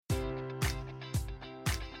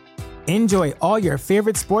Enjoy all your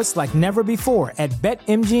favorite sports like never before at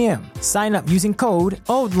BetMGM. Sign up using code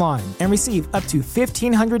OldLine and receive up to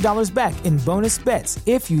 $1,500 back in bonus bets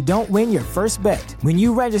if you don't win your first bet. When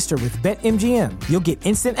you register with BetMGM, you'll get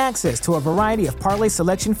instant access to a variety of parlay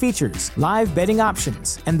selection features, live betting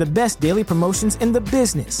options, and the best daily promotions in the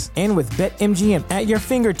business. And with BetMGM at your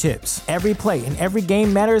fingertips, every play and every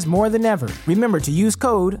game matters more than ever. Remember to use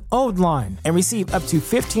code OldLine and receive up to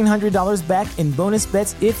 $1,500 back in bonus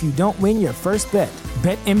bets if you don't win your first bet.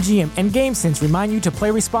 BetMGM and GameSense remind you to play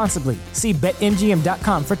responsibly. See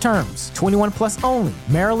BetMGM.com for terms. 21 plus only.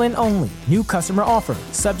 Maryland only. New customer offer.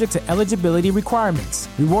 Subject to eligibility requirements.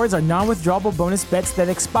 Rewards are non-withdrawable bonus bets that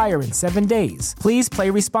expire in 7 days. Please play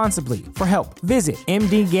responsibly. For help, visit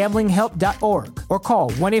mdgamblinghelp.org or call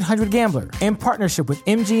 1-800-GAMBLER in partnership with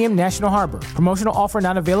MGM National Harbor. Promotional offer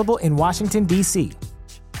not available in Washington, D.C.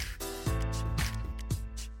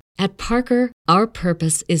 At Parker, our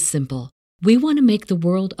purpose is simple. We want to make the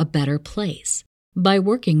world a better place by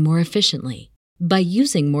working more efficiently, by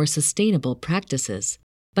using more sustainable practices,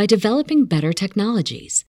 by developing better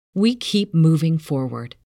technologies. We keep moving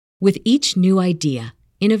forward. With each new idea,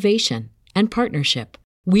 innovation, and partnership,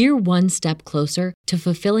 we're one step closer to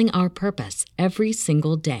fulfilling our purpose every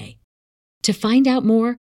single day. To find out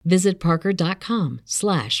more, visit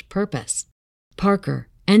parker.com/purpose. Parker,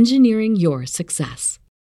 engineering your success.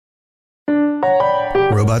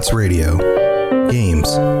 Robots Radio.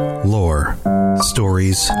 Games, lore,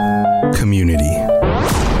 stories, community.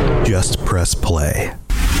 Just press play.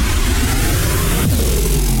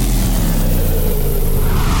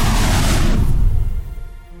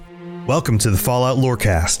 Welcome to the Fallout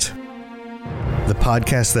Lorecast, the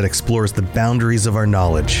podcast that explores the boundaries of our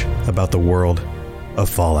knowledge about the world of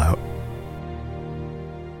Fallout.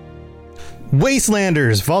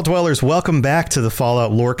 Wastelanders, Vault Dwellers, welcome back to the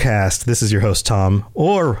Fallout Lorecast. This is your host, Tom,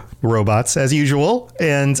 or Robots, as usual,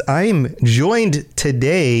 and I am joined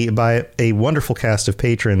today by a wonderful cast of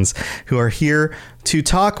patrons who are here to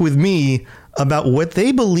talk with me about what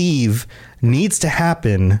they believe needs to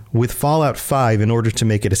happen with Fallout 5 in order to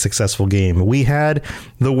make it a successful game. We had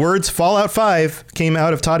the words Fallout 5 came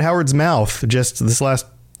out of Todd Howard's mouth just this last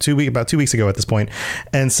about 2 weeks ago at this point.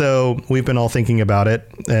 And so we've been all thinking about it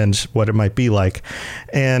and what it might be like.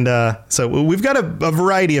 And so we've got a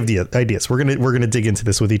variety of ideas. We're going to dig into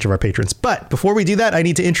this with each of our patrons. But before we do that, I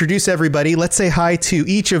need to introduce everybody. Let's say hi to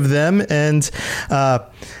each of them. And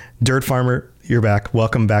Dirt Farmer, you're back.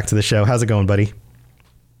 Welcome back to the show. How's it going, buddy?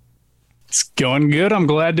 It's going good. I'm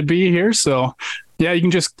glad to be here. So yeah, you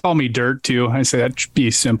can just call me Dirt too. I say that should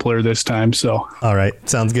be simpler this time. So all right,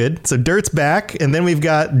 sounds good. So Dirt's back, and then we've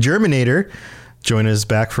got Germinator joining us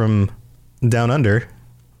back from down under.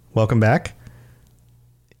 Welcome back.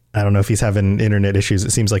 I don't know if he's having internet issues.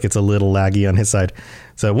 It seems like it's a little laggy on his side.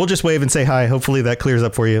 So we'll just wave and say hi. Hopefully that clears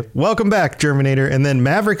up for you. Welcome back, Germinator. And then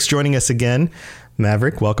Maverick's joining us again.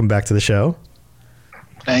 Maverick, welcome back to the show.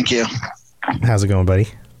 Thank you. How's it going, buddy?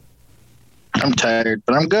 I'm tired,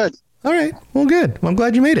 but I'm good. All right. Well, good. Well, I'm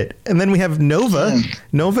glad you made it. And then we have Nova.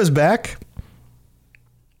 Nova's back.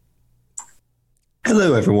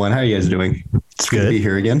 Hello, everyone. How are you guys doing? It's good to be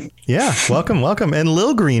here again. Yeah. Welcome. And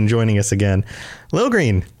Lil Green joining us again. Lil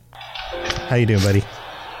Green, how you doing, buddy?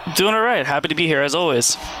 Doing all right. Happy to be here as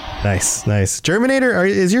always. Nice. Germinator,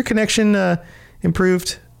 is your connection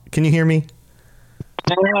improved? Can you hear me?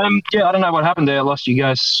 Yeah, I don't know what happened there. I lost you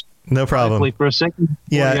guys. No problem. For a second.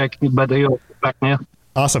 Yeah. But you're back now.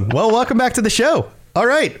 Awesome. Well, welcome back to the show. All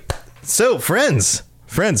right. So, friends,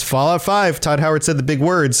 Fallout 5, Todd Howard said the big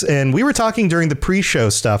words, and we were talking during the pre-show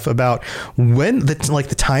stuff about when the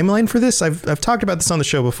timeline for this. I've talked about this on the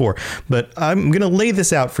show before, but I'm going to lay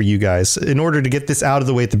this out for you guys in order to get this out of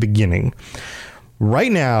the way at the beginning.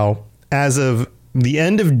 Right now, as of the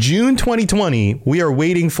end of June 2020, we are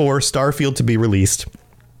waiting for Starfield to be released.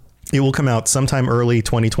 It will come out sometime early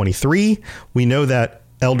 2023. We know that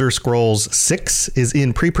Elder Scrolls 6 is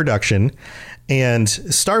in pre-production, and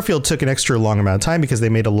Starfield took an extra long amount of time because they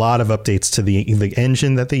made a lot of updates to the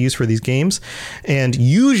engine that they use for these games. And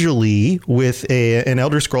usually with an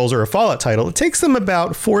Elder Scrolls or a Fallout title, it takes them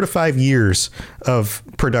about 4 to 5 years of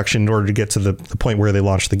production in order to get to the point where they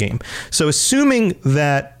launch the game. So assuming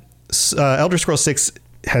that Elder Scrolls 6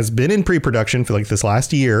 has been in pre-production for like this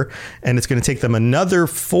last year, and it's going to take them another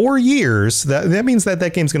 4 years. That means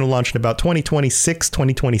that game's going to launch in about 2026,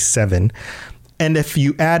 2027. And if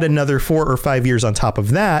you add another 4 or 5 years on top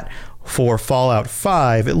of that for Fallout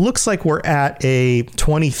 5, it looks like we're at a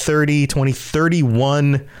 2030,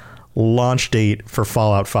 2031 launch date for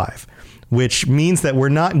Fallout 5, which means that we're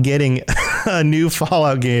not getting a new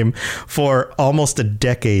Fallout game for almost a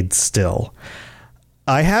decade still.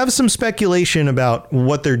 I have some speculation about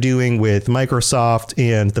what they're doing with Microsoft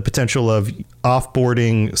and the potential of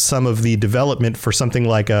offboarding some of the development for something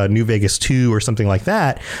like a New Vegas 2 or something like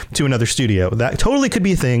that to another studio. That totally could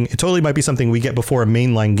be a thing. It totally might be something we get before a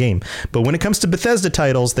mainline game. But when it comes to Bethesda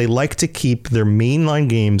titles, they like to keep their mainline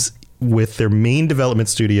games with their main development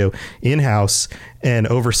studio in-house and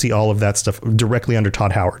oversee all of that stuff directly under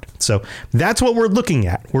Todd Howard. So that's what we're looking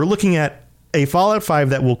at. We're looking at a Fallout 5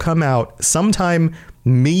 that will come out sometime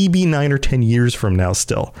maybe 9 or 10 years from now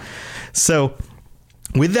still. So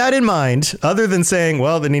with that in mind, other than saying,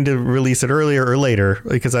 well, they need to release it earlier or later,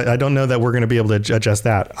 because I don't know that we're going to be able to adjust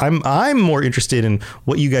that. I'm more interested in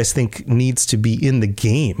what you guys think needs to be in the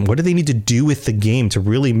game. What do they need to do with the game to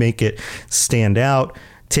really make it stand out,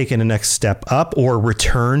 take it a next step up, or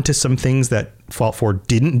return to some things that Fallout 4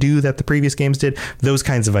 didn't do that the previous games did? Those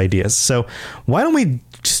kinds of ideas. So why don't we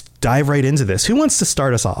just dive right into this? Who wants to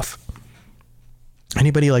start us off?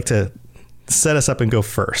 Anybody like to set us up and go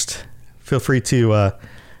first? Feel free to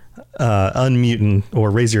unmute or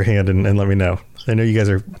raise your hand and let me know. I know you guys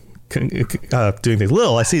are doing things.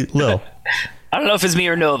 Lil, I see Lil. I don't know if it's me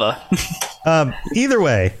or Nova. Either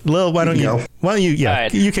way, Lil, why don't you?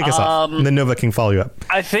 Right. You kick us off, and then Nova can follow you up.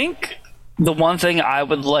 I think the one thing I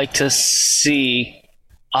would like to see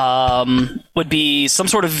would be some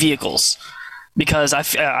sort of vehicles, because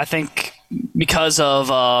I think because of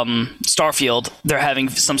Starfield, they're having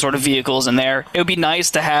some sort of vehicles in there. It would be nice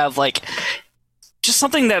to have like just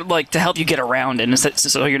something that like to help you get around and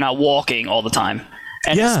so you're not walking all the time.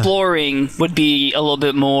 And exploring would be a little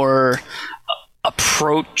bit more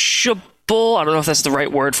approachable. I don't know if that's the right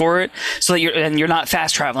word for it. So that you're not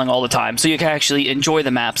fast traveling all the time. So you can actually enjoy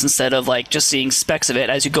the maps instead of like just seeing specks of it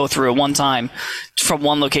as you go through it one time from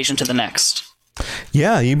one location to the next.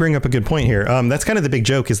 Yeah, you bring up a good point here. That's kind of the big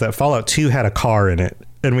joke, is that Fallout 2 had a car in it,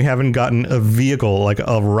 and we haven't gotten a vehicle, like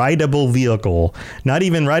a rideable vehicle, not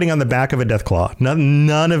even riding on the back of a Deathclaw.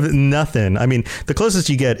 Nothing. I mean, the closest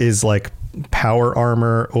you get is like power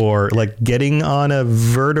armor, or like getting on a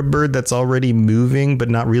vertibird that's already moving but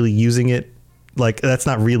not really using it. Like that's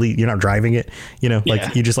not really, you're not driving it,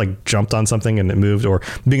 like you just like jumped on something and it moved, or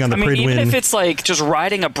being on the Pridwin. Even if it's like just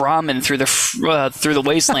riding a Brahmin through the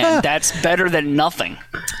wasteland, that's better than nothing.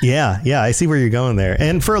 Yeah, I see where you're going there.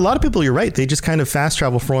 And for a lot of people, you're right. They just kind of fast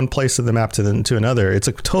travel from one place of the map to another. It's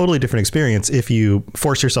a totally different experience if you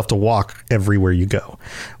force yourself to walk everywhere you go.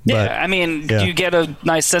 But, you get a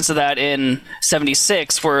nice sense of that in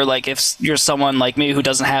 76, where like if you're someone like me who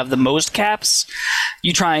doesn't have the most caps,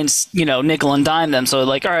 you try and nickel and dime them. So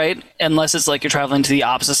like, all right, unless it's like you're traveling to the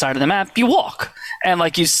opposite side of the map, you walk, and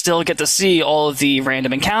like you still get to see all of the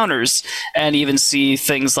random encounters and even see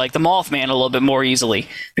things like the Mothman a little bit more easily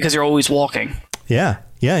because you're always walking. Yeah.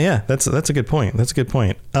 That's a good point.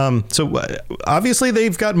 So obviously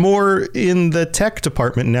they've got more in the tech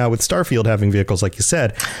department now with Starfield having vehicles, like you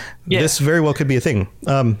said. Yeah. This very well could be a thing.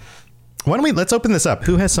 Why don't let's open this up.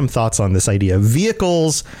 Who has some thoughts on this idea?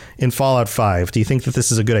 Vehicles in Fallout 5. Do you think that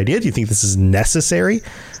this is a good idea? Do you think this is necessary?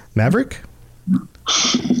 Maverick?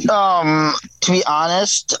 To be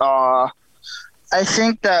honest, I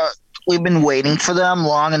think that we've been waiting for them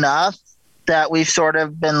long enough that we've sort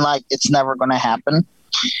of been like, it's never going to happen.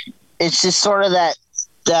 It's just sort of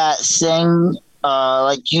that thing,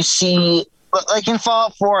 like you see, like in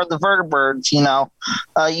Fallout 4, the vertibirds,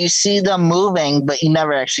 you see them moving, but you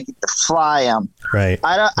never actually get to fly them. Right.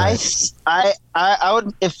 I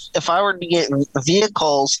would, if I were to get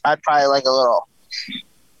vehicles, I'd probably like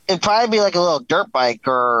it'd probably be like a little dirt bike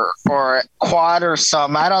or a quad or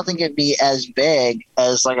something. I don't think it'd be as big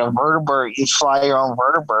as like a vertibird. You fly your own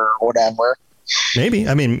vertibird or whatever. Maybe.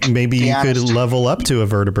 I mean, maybe you could level up to a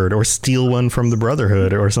vertibird or steal one from the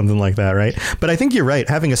Brotherhood or something like that, right? But I think you're right.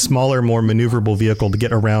 Having a smaller, more maneuverable vehicle to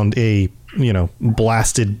get around a,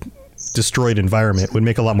 blasted, destroyed environment would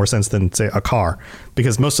make a lot more sense than, say, a car,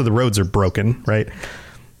 because most of the roads are broken, right?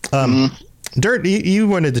 Dirt, you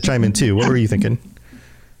wanted to chime in too. What were you thinking?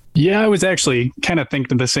 Yeah, I was actually kind of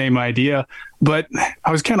thinking the same idea, but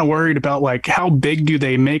I was kind of worried about like how big do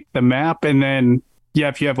they make the map, and then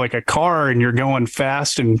if you have like a car and you're going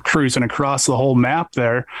fast and cruising across the whole map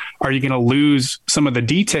there, are you going to lose some of the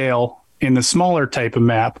detail in the smaller type of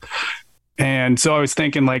map? And so I was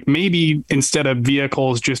thinking like maybe instead of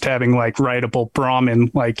vehicles, just having like rideable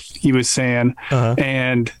Brahmin, like he was saying,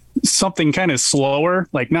 and something kind of slower,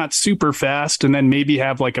 like not super fast, and then maybe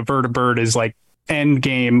have like a vertibird as like end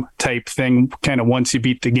game type thing. Kind of once you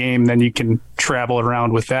beat the game, then you can travel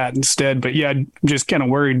around with that instead. But I'm just kind of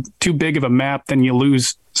worried too big of a map, then you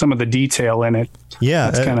lose some of the detail in it. Yeah,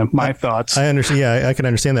 that's kind of my thoughts. I understand. Yeah, I can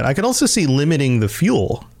understand that. I could also see limiting the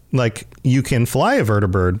fuel like you can fly a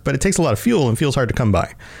vertibird, but it takes a lot of fuel and feels hard to come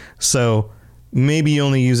by. So maybe you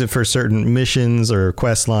only use it for certain missions or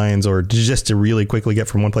quest lines or just to really quickly get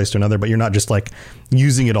from one place to another, but you're not just like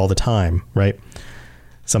using it all the time, right?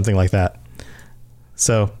 Something like that.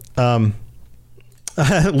 So,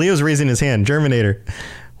 Leo's raising his hand. Germinator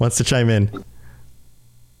wants to chime in.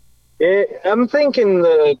 Yeah, I'm thinking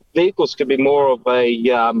the vehicles could be more of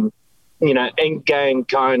a, end game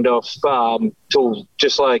kind of tool,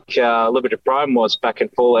 just like Liberty Prime was back in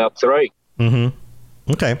Fallout 3.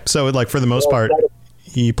 Mm-hmm. Okay, so like for the most part,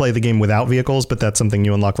 you play the game without vehicles, but that's something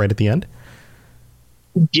you unlock right at the end?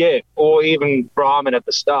 Yeah, or even Brahmin at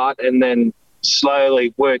the start, and then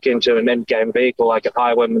slowly work into an end game vehicle like a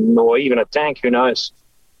highwayman or even a tank, who knows?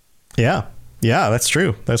 Yeah, that's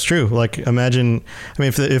true. That's true. Like imagine, I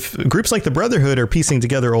mean, if groups like the Brotherhood are piecing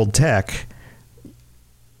together old tech,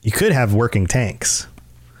 you could have working tanks.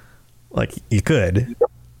 Like you could.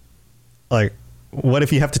 Like, what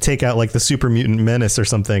if you have to take out like the Super Mutant Menace or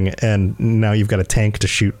something, and now you've got a tank to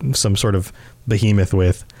shoot some sort of behemoth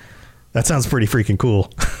with? That sounds pretty freaking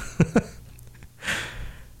cool.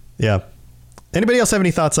 Yeah. Anybody else have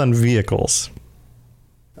any thoughts on vehicles?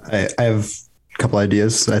 I have a couple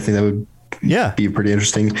ideas. I think that would be pretty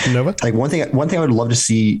interesting. Nova? Like one thing I would love to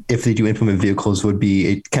see if they do implement vehicles would be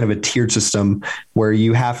a kind of a tiered system where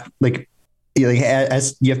you have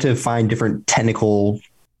as you have to find different technical.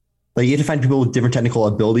 Like you have to find people with different technical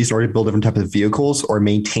abilities in order to build different types of vehicles or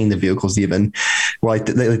maintain the vehicles even. Where like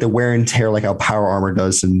the wear and tear, like how power armor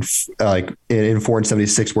does in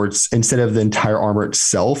 476, where it's instead of the entire armor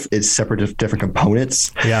itself, it's separate different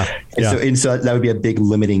components. Yeah. And so that would be a big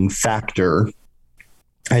limiting factor.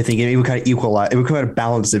 I think it would kind of equalize, it would kind of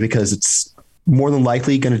balance it because it's more than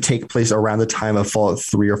likely going to take place around the time of Fallout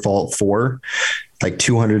 3 or Fallout 4, like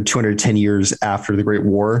 210 years after the Great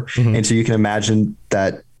War. Mm-hmm. And so you can imagine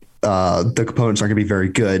that the components aren't going to be very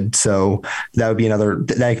good. So that would be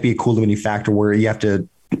that could be a cool limiting factor where you have to,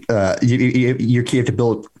 you have to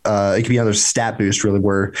build, it could be another stat boost really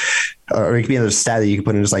or it could be another stat that you can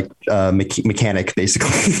put in as like mechanic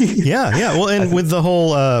basically. Yeah. Well, and with the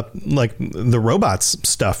whole, like the robots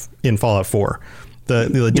stuff in Fallout 4,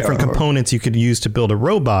 the different components you could use to build a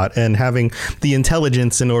robot and having the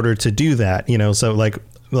intelligence in order to do that, so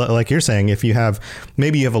like you're saying, if you have,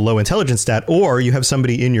 maybe you have a low intelligence stat, or you have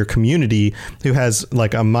somebody in your community who has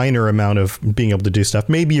like a minor amount of being able to do stuff,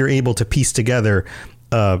 maybe you're able to piece together,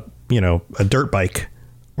 a dirt bike,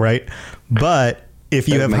 right? But if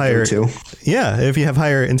you have higher, if you have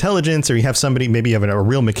higher intelligence, or you have somebody, maybe you have a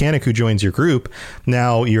real mechanic who joins your group,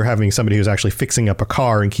 now you're having somebody who's actually fixing up a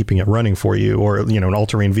car and keeping it running for you, or, an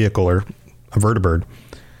all-terrain vehicle or a vertibird.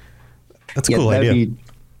 That's a cool idea.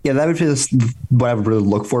 That would be what I would really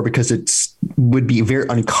look for, because would be very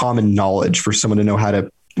uncommon knowledge for someone to know how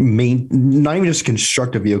to not even just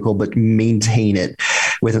construct a vehicle, but maintain it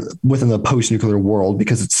within the post-nuclear world,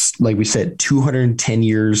 because it's, like we said, 210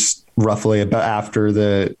 years roughly about after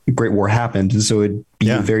the Great War happened. And so it'd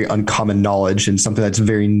be very uncommon knowledge and something that's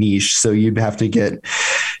very niche. So you'd have to get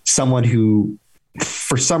someone who,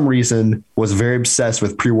 for some reason, was very obsessed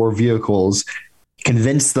with pre-war vehicles,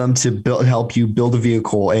 convince them to help you build a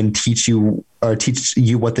vehicle and teach you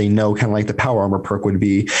what they know, kind of like the power armor perk would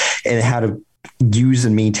be, and how to use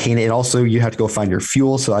and maintain it. And also you have to go find your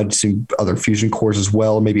fuel. So I'd assume other fusion cores as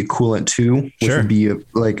well, maybe a coolant too, which would be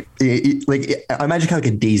like I imagine kind of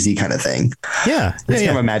like a DayZ kind of thing. Yeah. That's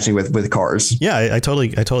kind of imagining with cars. Yeah. I totally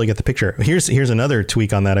get the picture. Here's another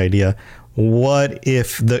tweak on that idea. What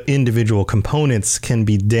if the individual components can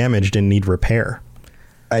be damaged and need repair?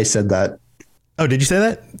 I said that. Oh, did you say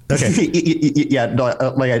that? Okay. Yeah, no,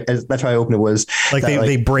 that's how I opened it, was like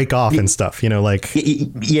they break off and stuff,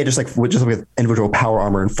 just like with individual power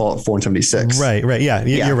armor in Fallout 4 and 76. Right. Yeah,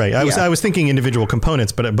 you're right. I was thinking individual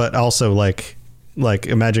components, but also like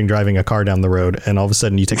imagine driving a car down the road and all of a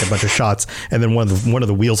sudden you take a bunch of shots and then one of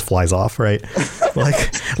the wheels flies off, right?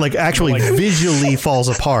 like actually visually falls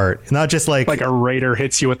apart, not just like a raider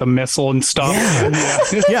hits you with a missile and stuff.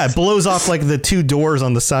 Yeah, it blows off like the two doors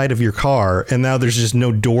on the side of your car and now there's just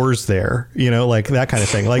no doors there, like that kind of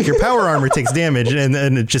thing. Like your power armor takes damage and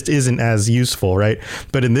it just isn't as useful, right?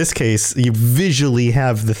 But in this case, you visually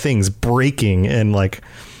have the things breaking and like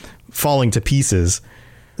falling to pieces.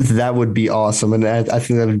 That would be awesome. And I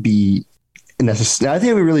think that would be necessary. I think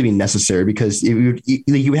it would really be necessary, because you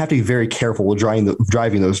would have to be very careful with driving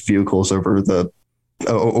those vehicles over the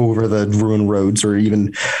ruined roads, or even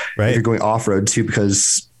if you're going off road too,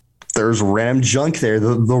 because there's random junk there.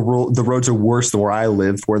 The roads are worse than where I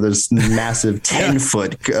live, where there's massive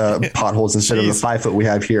 10-foot potholes instead of the 5-foot we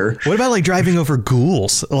have here. What about like driving over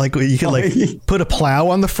ghouls? Like you could put a plow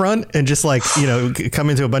on the front and just like, come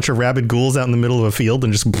into a bunch of rabid ghouls out in the middle of a field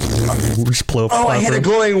and just blow. Oh, I had a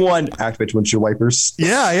glowing one. Activate windshield wipers.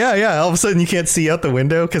 Yeah. All of a sudden you can't see out the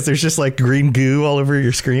window because there's just like green goo all over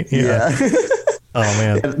your screen. Yeah. Oh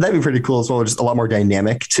man, that'd be pretty cool as well. Just a lot more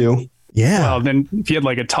dynamic too. Yeah. Well, then if you had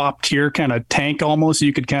like a top tier kind of tank almost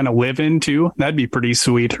you could kind of live in too, that'd be pretty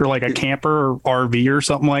sweet. Or like a camper or RV or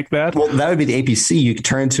something like that. Well, that would be the APC. You could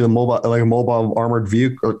turn into a mobile armored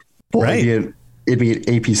vehicle. Right. It'd be an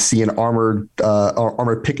APC, an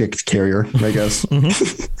armored picnic carrier, I guess.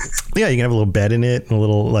 Mm-hmm. Yeah, you can have a little bed in it, and a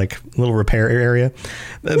little repair area.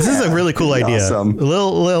 This is a really cool idea. Awesome.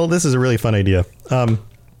 This is a really fun idea.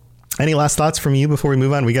 Any last thoughts from you before we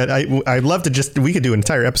move on? I'd love to we could do an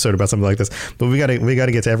entire episode about something like this, but we got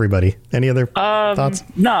to get to everybody. Any other thoughts?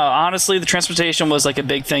 No, honestly, the transportation was like a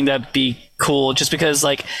big thing that'd be cool, just because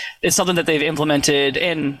like it's something that they've implemented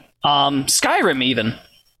in Skyrim even,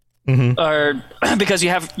 or because you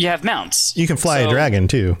have mounts. You can fly a dragon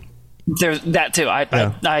too. There's that too. I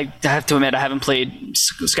have to admit I haven't played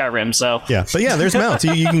Skyrim, so but there's mounts.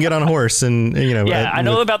 You can get on a horse, and I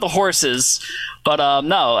know about the horses, but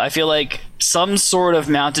no, I feel like some sort of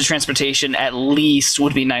mounted transportation at least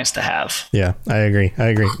would be nice to have. Yeah, I agree.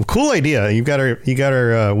 Cool idea. You got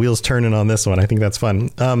our wheels turning on this one. I think that's fun.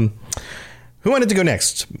 Who wanted to go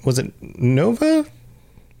next? Was it Nova?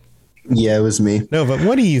 Yeah, it was me. Nova,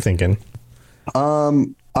 what are you thinking?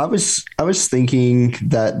 I was thinking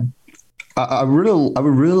that I would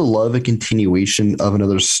really love a continuation of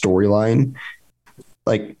another storyline,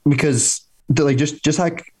 like because just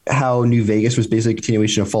like how New Vegas was basically a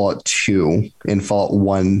continuation of Fallout 2 and Fallout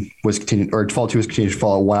 1 was continued, or Fallout 2 was continued to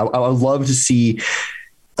Fallout 1. I would love to see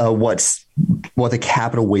what the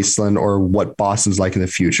Capital Wasteland or what Boston's like in the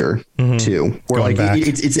future too, or like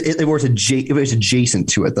it's adjacent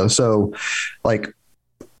to it though. So like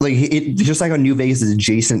it just like how New Vegas is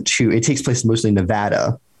adjacent to, it takes place mostly in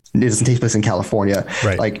Nevada. It doesn't take place in California.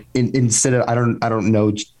 Right. Like instead of, I don't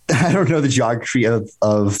know the geography of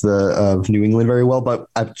New England very well, but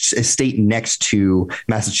a state next to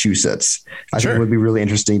Massachusetts, I think it would be really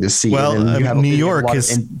interesting to see. Well, New York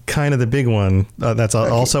is kind of the big one that's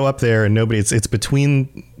also up there, and it's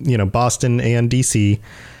between Boston and DC.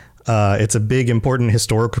 It's a big important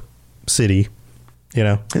historic city.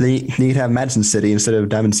 They need to have Madison City instead of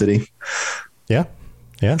Diamond City. Yeah,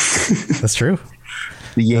 that's true.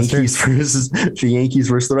 The Yankees versus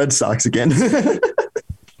the Red Sox again.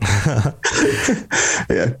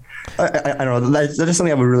 Yeah, I don't know. That's just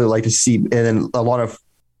something I would really like to see, and then a lot of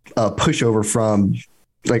pushover from,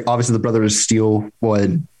 like, obviously the Brothers of Steel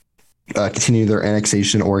would continue their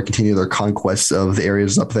annexation or continue their conquests of the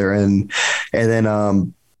areas up there, and then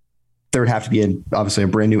there would have to be obviously a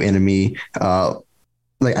brand new enemy.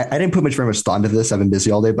 Like I didn't put very much thought into this. I've been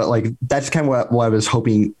busy all day, but like that's kind of what I was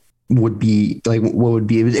hoping would be like. What would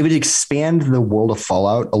be it would expand the world of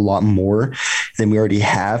Fallout a lot more than we already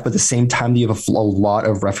have. But at the same time, you have a lot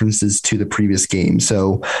of references to the previous game,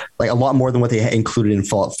 so like a lot more than what they included in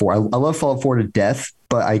Fallout 4. I love Fallout 4 to death,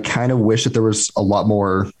 but I kind of wish that there was a lot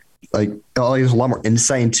more, like there's a lot more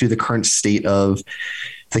insight into the current state of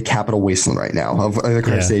the Capital Wasteland right now, of the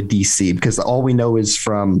current state of DC, because all we know is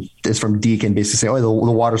from Deacon basically saying,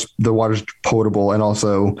 the water's potable, and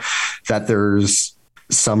also that there's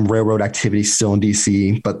some railroad activity still in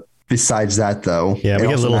DC. But besides that, though, we get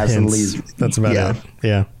little hints. That's about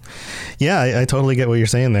it. I totally get what you're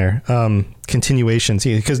saying there. Continuations,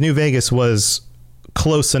 because New Vegas was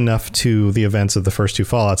close enough to the events of the first two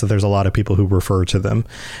Fallouts that there's a lot of people who refer to them,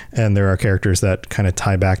 and there are characters that kind of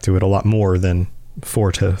tie back to it a lot more than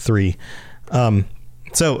 4 to 3.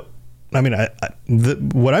 So, I mean,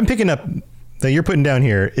 what I'm picking up that you're putting down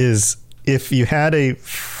here is if you had a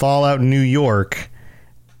Fallout New York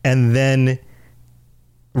and then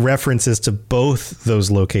references to both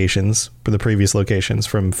those locations, for the previous locations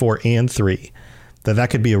from 4 and 3, that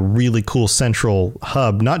could be a really cool central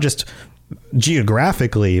hub, not just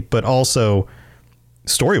geographically, but also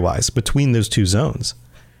story-wise between those two zones.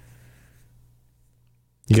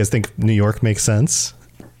 You guys think New York makes sense?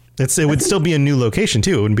 It would still be a new location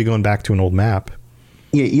too. It wouldn't be going back to an old map.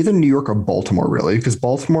 Yeah, either New York or Baltimore, really, because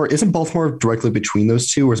isn't Baltimore directly between those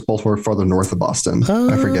two, or is Baltimore farther north of Boston?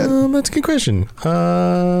 I forget. That's a good question.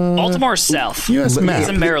 Baltimore's south. U.S. map. It's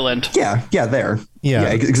in Maryland. Yeah, there. Yeah,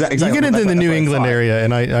 exactly. You get into the New England area,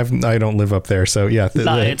 and I don't live up there, so yeah,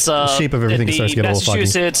 it's the shape of everything starts to get a little foggy.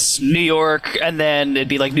 Massachusetts, New York, and then it'd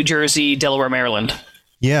be like New Jersey, Delaware, Maryland.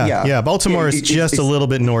 Yeah. Baltimore is just a little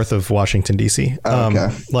bit north of Washington, D.C.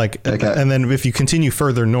 And then if you continue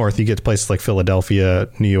further north, you get to places like Philadelphia,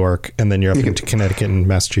 New York, and then you're up into Connecticut and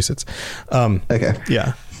Massachusetts.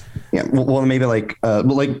 Yeah. Yeah. Well, maybe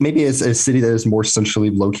maybe it's a city that is more centrally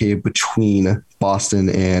located between Boston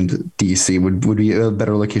and DC would be a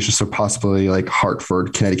better location. So possibly like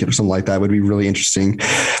Hartford, Connecticut, or something like that would be really interesting.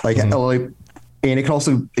 And it can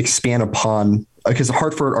also expand upon, because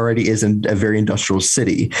Hartford already is a very industrial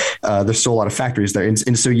city. There's still a lot of factories there.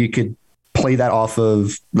 And so you could play that off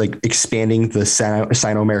of like expanding the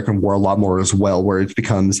Sino-American War a lot more as well, where it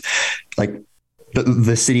becomes like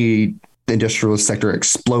the city industrial sector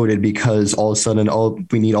exploded because all of a sudden,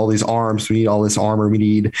 we need all these arms, we need all this armor, we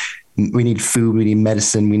need food, we need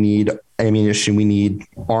medicine, we need ammunition, we need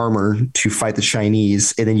armor to fight the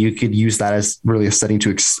Chinese. And then you could use that as really a setting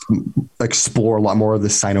to explore a lot more of the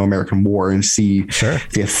Sino-American War and see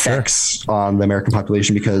the effects on the American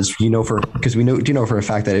population, because we know for a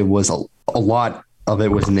fact that it was a lot of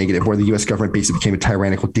it was negative, where the U.S. government basically became a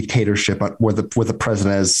tyrannical dictatorship with the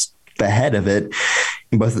president as the head of it,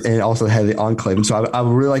 and also the head of the enclave. And so I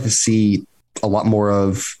would really like to see a lot more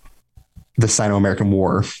of the Sino-American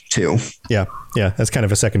War too. Yeah, that's kind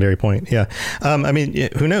of a secondary point. Yeah,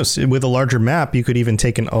 who knows? With a larger map, you could even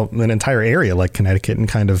take an entire area like Connecticut and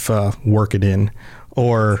kind of work it in,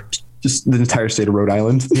 or just the entire state of Rhode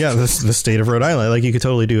Island. Yeah, the state of Rhode Island. Like you could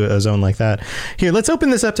totally do a zone like that. Here, let's open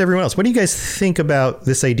this up to everyone else. What do you guys think about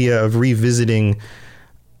this idea of revisiting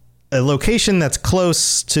a location that's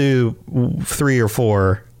close to 3 or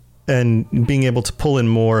 4 and being able to pull in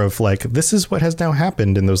more of like, this is what has now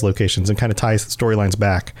happened in those locations, and kind of ties the storylines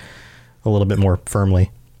back a little bit more firmly?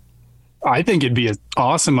 I think it'd be an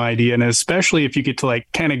awesome idea. And especially if you get to like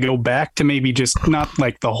kind of go back to maybe just not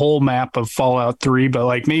like the whole map of Fallout 3, but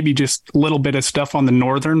like maybe just a little bit of stuff on the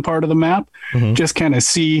northern part of the map, just kind of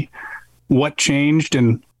see what changed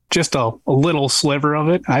and just a little sliver of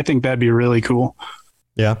it. I think that'd be really cool.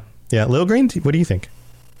 Yeah. Lil Green, what do you think?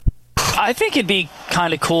 I think it'd be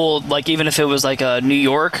kind of cool, like even if it was like a New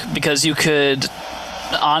York, because you could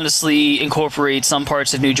honestly incorporate some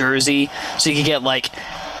parts of New Jersey, so you could get like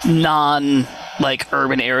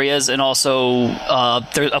urban areas. And also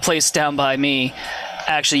there's a place down by me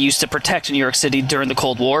actually used to protect New York City during the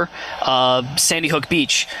Cold War, Sandy Hook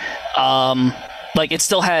Beach. Like it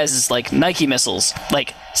still has like Nike missiles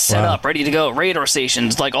like set up, ready to go, radar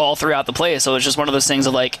stations like all throughout the place. So it's just one of those things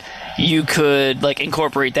of like you could like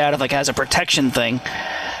incorporate that as a protection thing.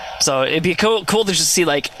 So it'd be cool to just see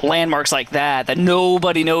like landmarks like that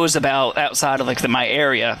nobody knows about outside of like my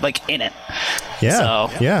area, like in it.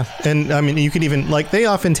 Yeah. And I mean, you could even like, they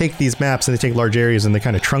often take these maps and they take large areas and they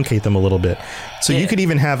kind of truncate them a little bit. So you could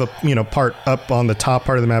even have a part up on the top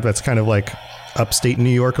part of the map that's kind of like upstate New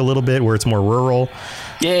York a little bit, where it's more rural.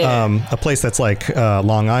 A place that's like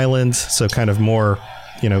Long Island, so kind of more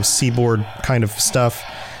seaboard kind of stuff.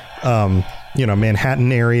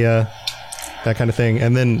 Manhattan area, that kind of thing.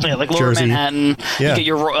 And then like lower Jersey. Manhattan, you get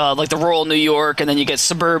your like the rural New York, and then you get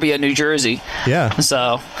suburbia New Jersey.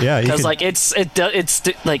 So because like it's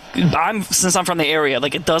like since I'm from the area,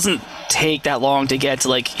 like it doesn't take that long to get to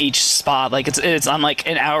like each spot. Like it's on like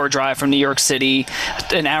an hour drive from New York City,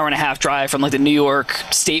 an hour and a half drive from like the New York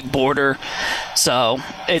state border. So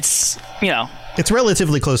it's it's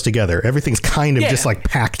relatively close together. Everything's kind of just like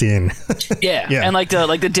packed in. And like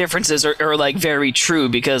the differences are like very true,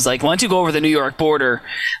 because like once you go over the New York border,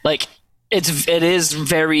 like it is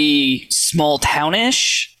very small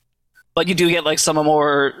townish, but you do get like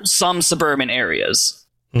some suburban areas.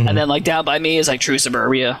 And then like down by me is like true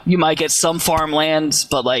suburbia. You might get some farmland,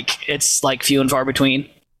 but like it's like few and far between.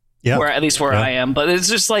 At least where I am. But it's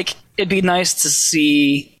just like it'd be nice to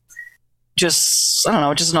see just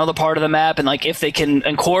another part of the map, and like if they can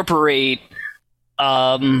incorporate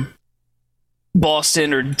Boston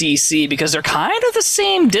or DC, because they're kind of the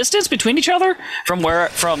same distance between each other from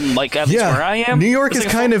like at least where I am. New York is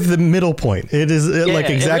kind of the middle point. It is like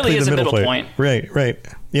exactly it really the is middle point. Right.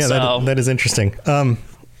 Yeah, so, that is interesting. I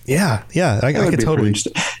could totally.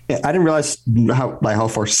 I didn't realize how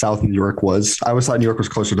far south New York was. I always thought New York was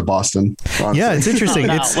closer to Boston. Honestly. Yeah, it's interesting.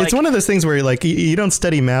 It's one of those things where like you don't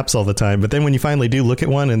study maps all the time, but then when you finally do look at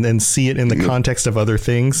one and then see it in the context of other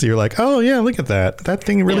things, you're like, oh yeah, look at that. That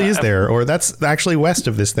thing really is there, or that's actually west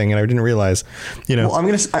of this thing, and I didn't realize. Well, I'm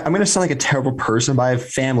gonna sound like a terrible person, but I have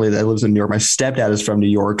family that lives in New York. My stepdad is from New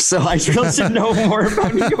York, so I really should know more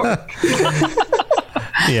about New York.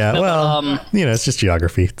 It's just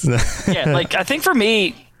geography. Like I think for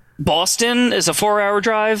me, Boston is a 4-hour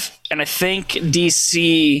drive, and I think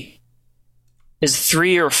DC is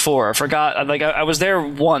 3 or 4. I forgot. Like I was there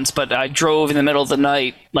once, but I drove in the middle of the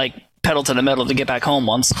night, like pedal to the metal to get back home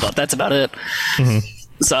once, but that's about it.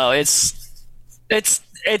 Mm-hmm. So it's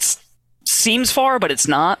seems far, but it's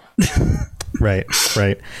not. Right.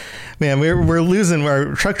 Man, we're losing.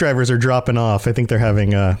 Our truck drivers are dropping off. I think they're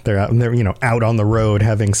having they're out on the road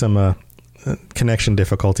having some connection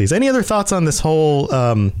difficulties. Any other thoughts on this whole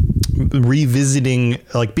revisiting,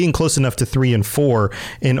 like being close enough to 3 and 4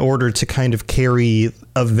 in order to kind of carry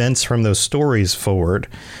events from those stories forward?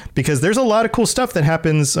 Because there's a lot of cool stuff that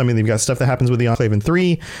happens. I mean, you've got stuff that happens with the Enclave in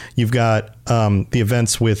 3. You've got the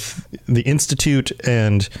events with the Institute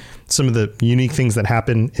and some of the unique things that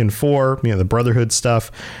happen in 4, the Brotherhood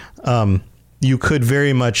stuff. You could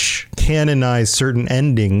very much canonize certain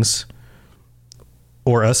endings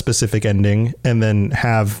or a specific ending and then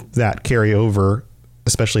have that carry over,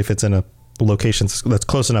 especially if it's in a location that's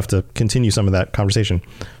close enough to continue some of that conversation.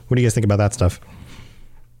 What do you guys think about that stuff?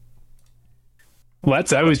 Well,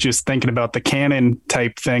 I was just thinking about the canon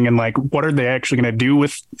type thing and like, what are they actually going to do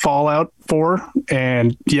with Fallout 4?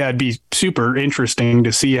 And yeah, it'd be super interesting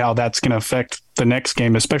to see how that's going to affect the next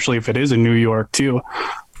game, especially if it is in New York too.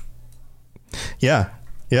 Yeah,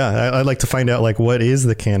 I'd like to find out like what is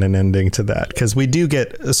the canon ending to that, because we do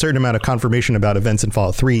get a certain amount of confirmation about events in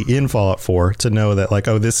Fallout 3 in Fallout 4 to know that like,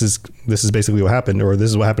 oh, this is basically what happened, or this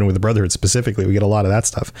is what happened with the Brotherhood specifically. We get a lot of that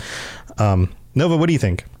stuff. Nova, what do you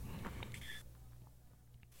think?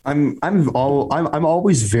 I'm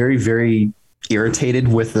always very, very irritated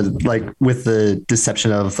with the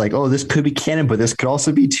deception of like, oh, this could be canon, but this could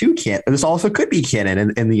also be canon. This also could be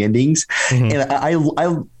canon in the endings. Mm-hmm. And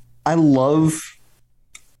I love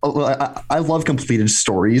completed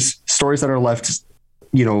stories that are left,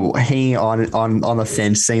 hanging on the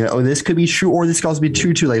fence, saying that, oh, this could be true, or this could also be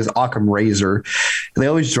true too, like as Occam Razor. They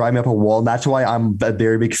always drive me up a wall. And that's why I'm a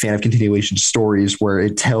very big fan of continuation stories, where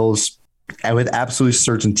it tells with absolute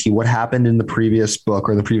certainty what happened in the previous book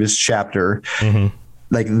or the previous chapter. Mm-hmm.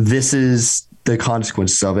 Like, this is the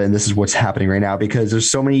consequences of it, and this is what's happening right now, because there's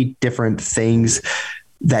so many different things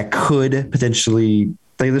that could potentially,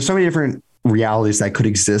 like, there's so many different realities that could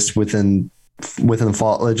exist within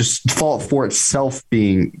Fallout. Just Fallout 4 itself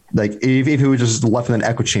being like, if it was just left in an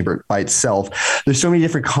echo chamber by itself, there's so many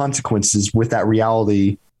different consequences with that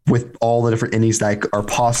reality, with all the different endings that are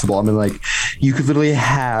possible. I mean, like, you could literally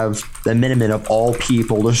have the Minutemen of all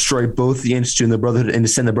people destroy both the Institute and the Brotherhood and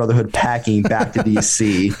send the Brotherhood packing back to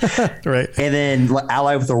DC. Right. And then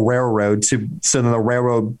ally with the Railroad so then the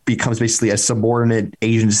Railroad becomes basically a subordinate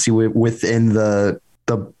agency within the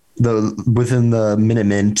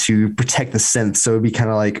Minutemen to protect the synth. So it'd be kind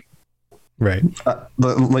of like, right.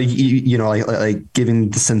 Like giving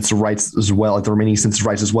the synths rights as well, like the remaining synths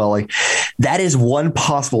rights as well. Like, that is one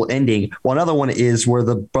possible ending. One other one is where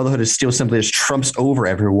the Brotherhood is still simply just trumps over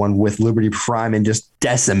everyone with Liberty Prime and just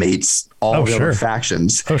decimates all the other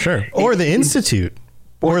factions. Oh, sure. Or the Institute.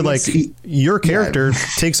 Or like your character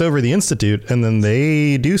takes over the Institute and then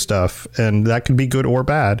they do stuff, and that could be good or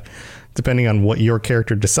bad, depending on what your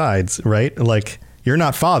character decides, right? Like, you're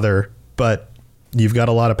not Father, but you've got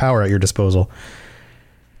a lot of power at your disposal.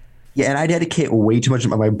 Yeah, and I dedicate way too much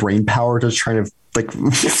of my brain power to trying to like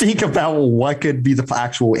think about what could be the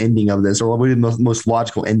actual ending of this, or what would be the most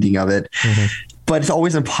logical ending of it. Mm-hmm. But it's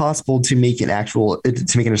always impossible to make an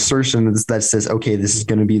assertion that says, okay, this is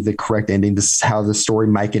going to be the correct ending. This is how the story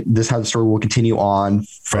will continue on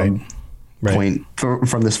from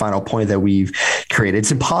this final point that we've created.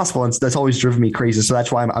 It's impossible, and that's always driven me crazy. So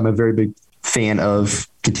that's why I'm a very big fan of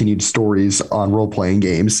continued stories on role-playing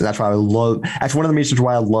games. And that's one of the reasons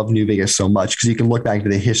why I love New Vegas so much, because you can look back to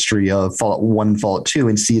the history of Fallout 1 and Fallout 2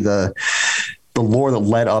 and see the lore that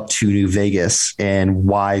led up to New Vegas and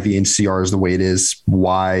why the NCR is the way it is,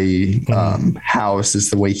 why House is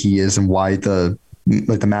the way he is, and why the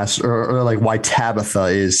master, or like why Tabitha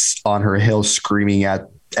is on her hill screaming at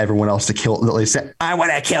everyone else to kill. They say, "I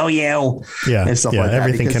want to kill you." Yeah, and stuff like that.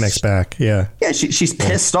 Everything connects back. Yeah, she's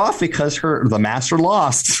pissed off because the master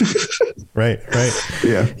lost. Right.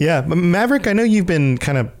 Yeah. Maverick, I know you've been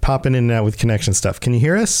kind of popping in and out with connection stuff. Can you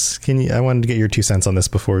hear us? I wanted to get your 2 cents on this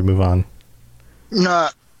before we move on. No,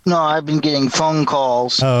 I've been getting phone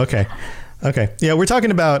calls. Oh, okay. Yeah, we're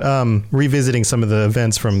talking about revisiting some of the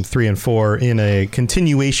events from 3 and 4 in a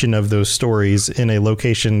continuation of those stories in a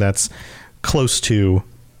location that's close to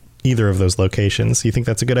either of those locations. You think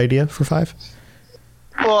that's a good idea for 5?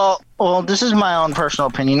 Well, this is my own personal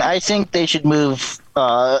opinion. I think they should move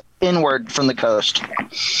inward from the coast.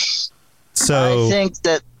 So I think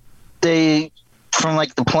that they, from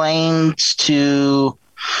like the plains to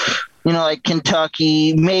like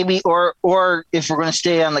Kentucky, maybe, or if we're going to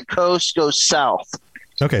stay on the coast, go south.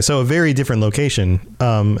 Okay, so a very different location,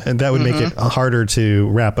 and that would make it harder to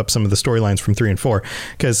wrap up some of the storylines from 3 and 4.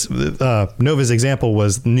 Because Nova's example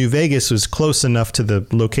was New Vegas was close enough to the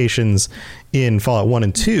locations in Fallout 1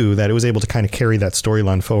 and 2 that it was able to kind of carry that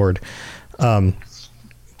storyline forward.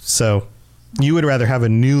 So you would rather have a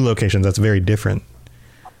new location that's very different.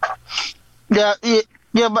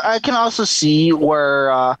 Yeah, but I can also see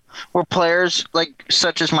where players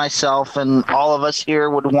such as myself and all of us here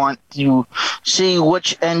would want to see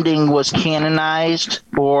which ending was canonized,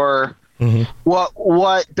 or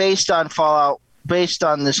what based on Fallout, based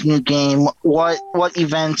on this new game, what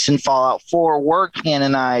events in Fallout 4 were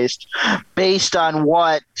canonized based on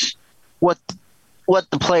what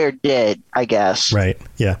the player did, I guess. Right.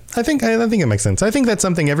 Yeah. I think it makes sense. I think that's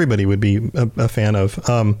something everybody would be a fan of.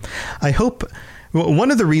 I hope.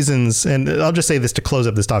 One of the reasons, and I'll just say this to close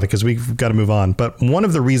up this topic because we've got to move on, but one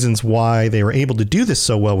of the reasons why they were able to do this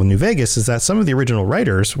so well with New Vegas is that some of the original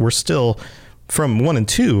writers were still, from 1 and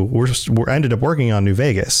 2, were ended up working on New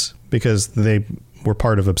Vegas because they were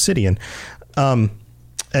part of Obsidian. I'm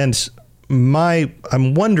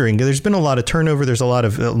wondering, there's been a lot of turnover. There's a lot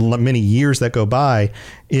of many years that go by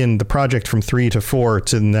in the project from 3 to 4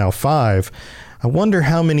 to now 5. I wonder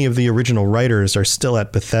how many of the original writers are still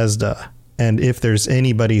at Bethesda. And if there's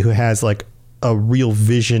anybody who has a real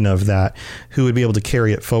vision of that, who would be able to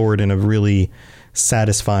carry it forward in a really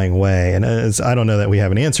satisfying way. And I don't know that we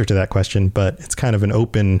have an answer to that question, but it's kind of an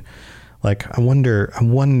open, I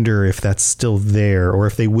wonder if that's still there, or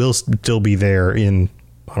if they will still be there in,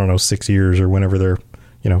 6 years or whenever they're,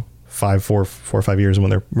 4 or 5 years when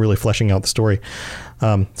they're really fleshing out the story.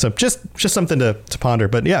 So just something to ponder.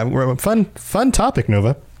 But yeah, fun topic,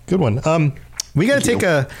 Nova. Good one. We got to take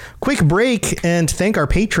a quick break and thank our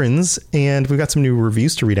patrons, and we've got some new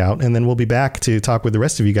reviews to read out, and then we'll be back to talk with the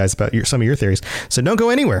rest of you guys about some of your theories. So don't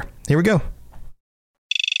go anywhere. Here we go.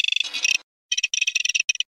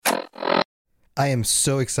 I am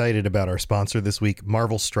so excited about our sponsor this week,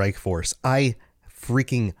 Marvel Strike Force. I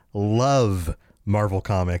freaking love Marvel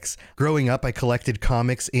Comics. Growing up, I collected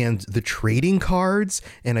comics and the trading cards,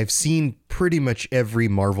 and I've seen pretty much every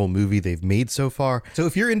Marvel movie they've made so far. So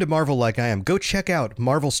if you're into Marvel like I am, go check out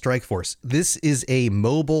Marvel Strike Force. This is a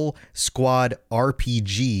mobile squad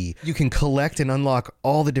RPG. You can collect and unlock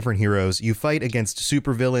all the different heroes. You fight against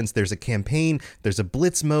supervillains. There's a campaign, there's a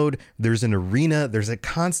blitz mode, there's an arena, there's a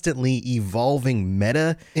constantly evolving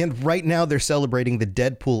meta, and right now they're celebrating the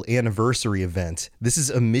Deadpool anniversary event. This is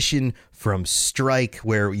a mission from Strike,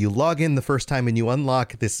 where you log in the first time and you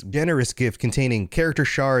unlock this generous gift containing character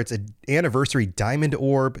shards, an anniversary diamond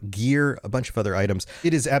orb, gear, a bunch of other items.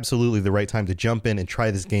 It is absolutely the right time to jump in and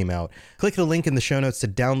try this game out. Click the link in the show notes to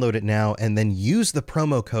download it now, and then use the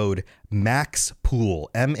promo code MAXPOOL,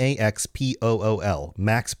 MAXPOOL,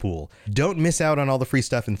 MAXPOOL. Don't miss out on all the free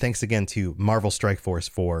stuff, and thanks again to Marvel Strike Force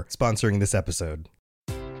for sponsoring this episode.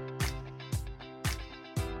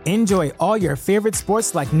 Enjoy all your favorite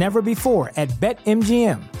sports like never before at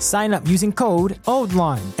BetMGM. Sign up using code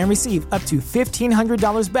OldLine and receive up to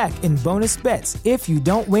 $1,500 back in bonus bets if you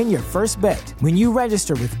don't win your first bet. When you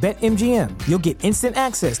register with BetMGM, you'll get instant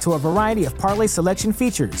access to a variety of parlay selection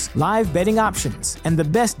features, live betting options, and the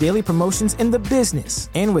best daily promotions in the business.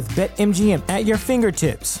 And with BetMGM at your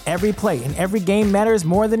fingertips, every play and every game matters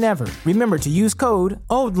more than ever. Remember to use code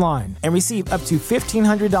OldLine and receive up to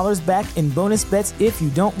 $1,500 back in bonus bets if you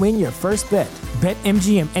don't win your first bet.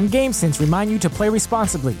 BetMGM and GameSense remind you to play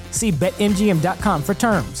responsibly. See BetMGM.com for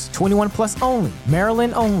terms. 21 plus only.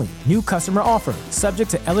 Maryland only. New customer offer. Subject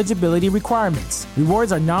to eligibility requirements.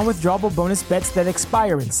 Rewards are non-withdrawable bonus bets that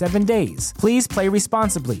expire in 7 days. Please play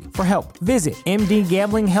responsibly. For help, visit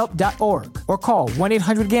mdgamblinghelp.org or call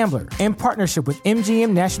 1-800-GAMBLER in partnership with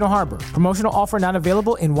MGM National Harbor. Promotional offer not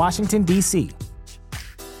available in Washington, D.C.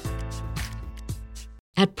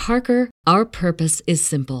 At Parker, our purpose is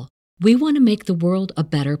simple. We want to make the world a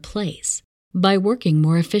better place. By working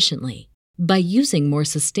more efficiently, by using more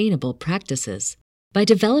sustainable practices, by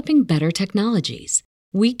developing better technologies,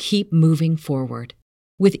 we keep moving forward.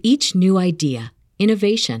 With each new idea,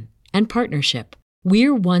 innovation, and partnership,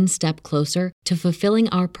 we're one step closer to fulfilling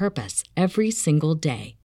our purpose every single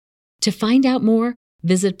day. To find out more,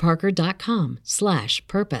 visit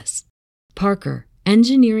parker.com/purpose. Parker,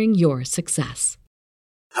 engineering your success.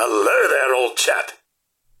 Hello there, old chap.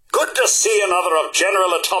 Good to see another of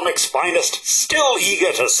General Atomic's finest, still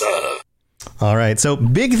eager to serve. All right. So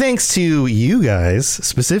big thanks to you guys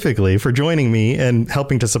specifically for joining me and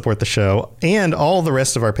helping to support the show, and all the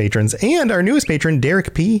rest of our patrons, and our newest patron,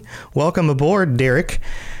 Derek P. Welcome aboard, Derek.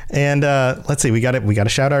 And let's see, we got to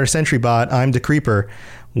shout out our Sentry Bot. I'm DeCreeper.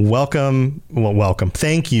 Welcome. Well, welcome.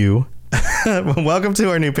 Thank you. Welcome to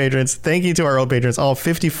our new patrons. Thank you to our old patrons, all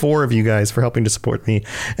 54 of you guys, for helping to support me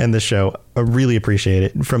and the show. I really appreciate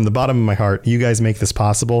it from the bottom of my heart. You guys make this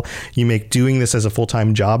possible. You make doing this as a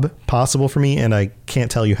full-time job possible for me, and I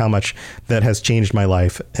can't tell you how much that has changed my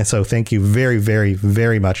life. And so thank you very, very,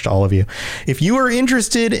 very much to all of you. If you are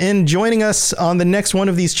interested in joining us on the next one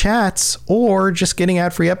of these chats, or just getting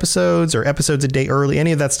ad-free episodes or episodes a day early,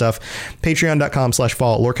 any of that stuff,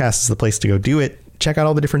 patreon.com/FalloutLoreCast is the place to go do it. Check out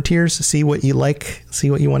all the different tiers, see what you like,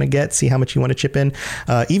 see what you want to get, see how much you want to chip in.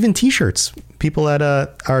 Even t-shirts. People at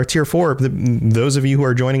our tier 4, those of you who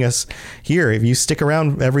are joining us here, if you stick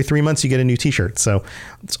around every 3 months, you get a new t-shirt. So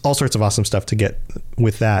it's all sorts of awesome stuff to get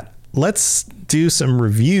with that. Let's do some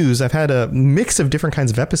reviews. I've had a mix of different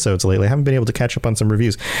kinds of episodes lately. I haven't been able to catch up on some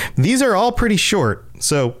reviews. These are all pretty short,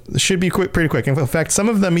 so it should be pretty quick. In fact, some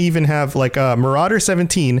of them even have like Marauder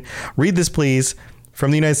 17. Read this, please.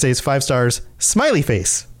 From the United States, 5 stars, smiley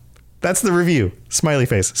face. That's the review, smiley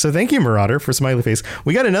face. So thank you, Marauder, for smiley face.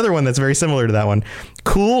 We got another one that's very similar to that one.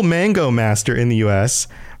 Cool Mango Master in the US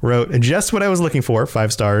wrote, just what I was looking for,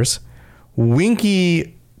 5 stars.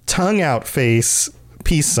 Winky tongue out face,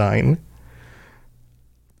 peace sign.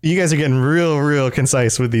 You guys are getting real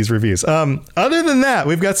concise with these reviews. Other than that,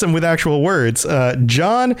 we've got some with actual words.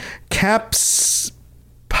 John Capspipes.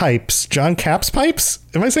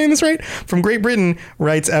 Am I saying this right? From Great Britain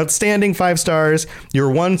writes, outstanding, 5 stars. Your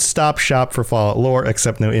one-stop shop for Fallout lore,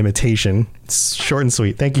 except no imitation. It's short and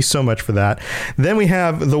sweet. Thank you so much for that. Then we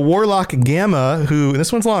have the Warlock Gamma, who,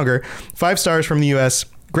 this one's longer, 5 stars from the US.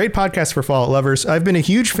 Great podcast for Fallout lovers. I've been a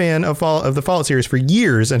huge fan of the Fallout series for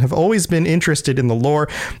years and have always been interested in the lore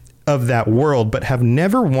of that world, but have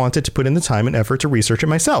never wanted to put in the time and effort to research it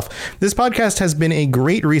myself. This podcast has been a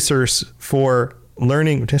great resource for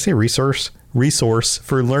learning. Did I say resource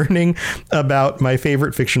for learning about my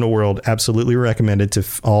favorite fictional world. Absolutely recommended to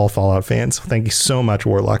all Fallout fans. Thank you so much,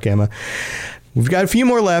 Warlock Emma. We've got a few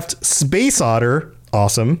more left. Space Otter,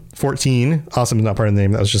 awesome. 14. Awesome is not part of the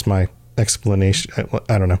name. That was just my explanation.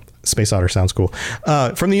 I don't know. Space Otter sounds cool.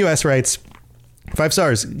 From the US writes, 5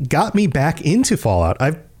 stars. Got me back into Fallout.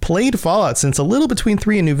 I've played Fallout since a little between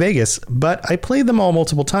 3 and New Vegas, but I played them all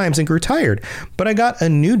multiple times and grew tired. But I got a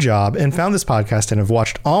new job and found this podcast and have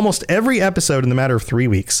watched almost every episode in the matter of 3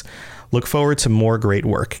 weeks. Look forward to more great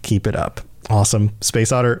work. Keep it up. Awesome.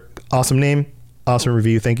 Space Otter, awesome name, awesome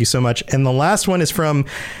review. Thank you so much. And the last one is from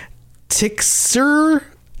Tixer,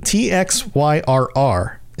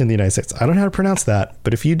 TXYRR. In the United States. I don't know how to pronounce that,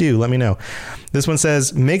 but if you do, let me know. This one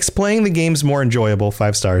says, makes playing the games more enjoyable,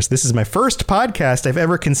 5 stars. This is my first podcast I've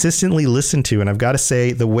ever consistently listened to, and I've got to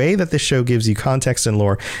say, the way that this show gives you context and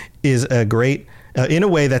lore is a great, in a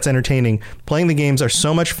way that's entertaining. Playing the games are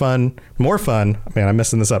so much fun, more fun. Man, I'm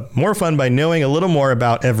messing this up. More fun by knowing a little more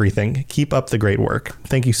about everything. Keep up the great work.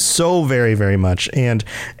 Thank you so very, very much. And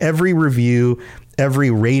every review,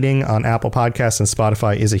 every rating on Apple Podcasts and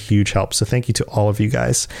Spotify is a huge help. So thank you to all of you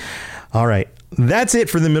guys. All right. That's it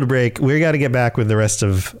for the middle break. We got to get back with the rest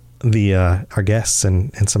of the our guests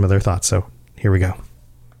and some of their thoughts. So here we go.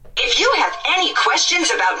 If you have any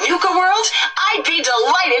questions about Nuka World, I'd be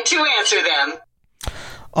delighted to answer them.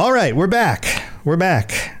 All right. We're back.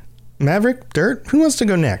 Maverick, Dirt, who wants to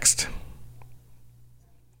go next?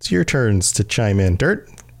 It's your turns to chime in. Dirt?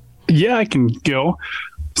 Yeah, I can go.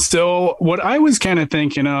 So what I was kind of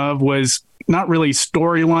thinking of was not really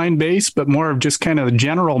storyline based, but more of just kind of the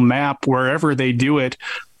general map wherever they do it.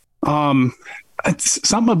 It's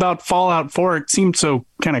something about Fallout 4. It seemed so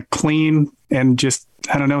kind of clean and just,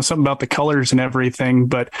 I don't know, something about the colors and everything.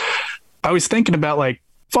 But I was thinking about like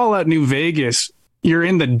Fallout New Vegas. You're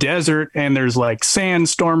in the desert and there's like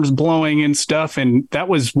sandstorms blowing and stuff. And that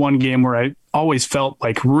was one game where I always felt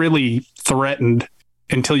like really threatened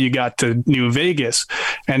until you got to New Vegas.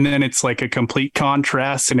 And then it's like a complete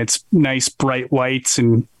contrast and it's nice bright lights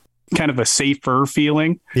and kind of a safer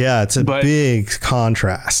feeling. Yeah, it's a big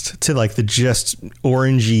contrast to like the just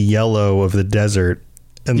orangey yellow of the desert.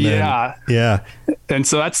 And then, yeah. And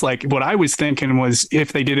so that's like what I was thinking was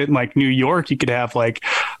if they did it in like New York, you could have like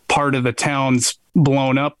part of the town's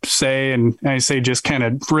blown up, say, and I say just kind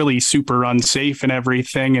of really super unsafe and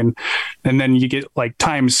everything. And then you get like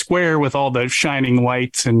Times Square with all the shining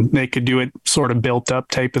lights and they could do it sort of built up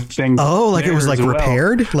type of thing. Oh, like it was like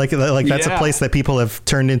repaired? Like that's a place that people have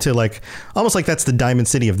turned into like, almost like that's the Diamond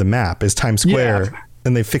City of the map is Times Square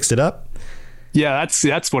and they fixed it up. Yeah,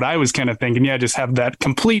 that's what I was kind of thinking. Yeah, just have that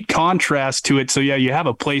complete contrast to it. So yeah, you have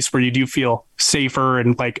a place where you do feel safer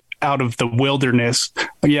and like out of the wilderness.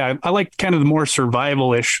 Yeah, I like kind of the more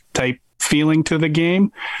survival-ish type feeling to the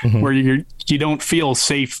game, where you don't feel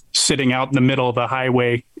safe sitting out in the middle of the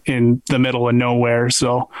highway in the middle of nowhere.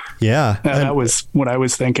 So yeah, that was what I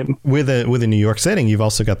was thinking. With a New York setting, you've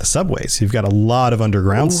also got the subways. You've got a lot of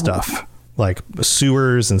underground stuff, like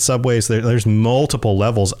sewers and subways. There's multiple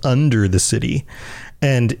levels under the city.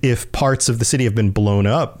 And if parts of the city have been blown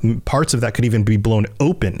up, parts of that could even be blown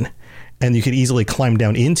open, and you could easily climb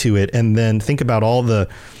down into it. And then think about all the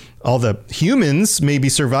humans maybe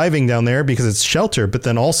surviving down there because it's shelter, but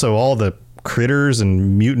then also all the critters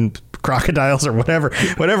and mutant crocodiles or whatever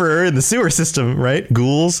are in the sewer system, right?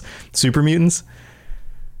 Ghouls, super mutants.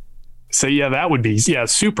 So yeah, that would be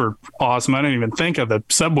super awesome. I didn't even think of the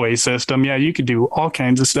subway system. Yeah, you could do all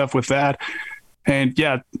kinds of stuff with that. And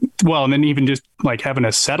yeah, well, and then even just like having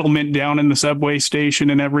a settlement down in the subway station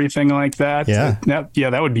and everything like that. Yeah.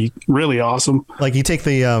 That would be really awesome. Like you take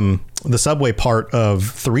the subway part of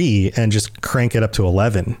 3 and just crank it up to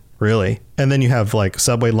 11, really. And then you have like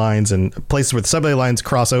subway lines and places where the subway lines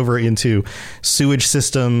cross over into sewage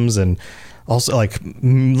systems, and also like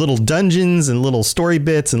little dungeons and little story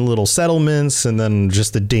bits and little settlements, and then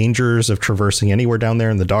just the dangers of traversing anywhere down there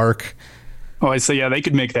in the dark. Oh, I say, yeah, they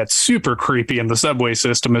could make that super creepy in the subway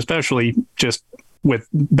system, especially just with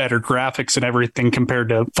better graphics and everything compared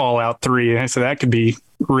to Fallout 3. And so that could be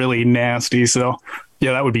really nasty. So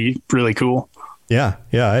yeah, that would be really cool. Yeah,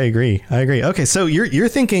 I agree. Okay, so you're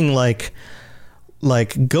thinking like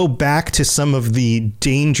go back to some of the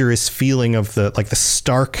dangerous feeling of the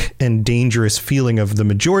stark and dangerous feeling of the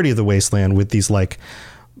majority of the Wasteland with these like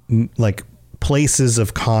places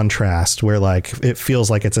of contrast where like it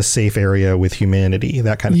feels like it's a safe area with humanity,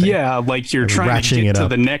 that kind of thing. Yeah, like you're trying to get to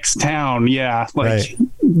the next town. Yeah, like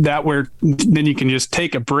that, where then you can just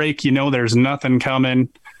take a break. There's nothing coming.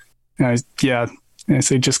 Yeah, I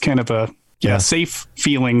say just kind of a safe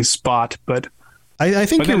feeling spot. But I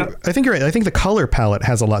think you're right. I think the color palette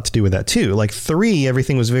has a lot to do with that too. Like 3,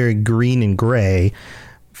 everything was very green and gray.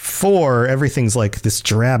 4, everything's like this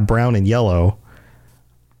drab brown and yellow.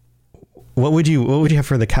 What would you have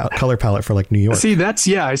for the color palette for like New York? See,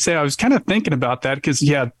 I was kind of thinking about that because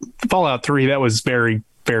Fallout 3, that was very,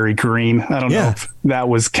 very green. I don't know if that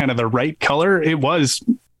was kind of the right color. It was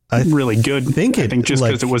really good. I think just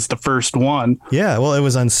because it was the first one. Yeah, well, it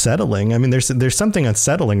was unsettling. I mean, there's something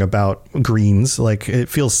unsettling about greens. Like it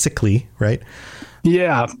feels sickly, right?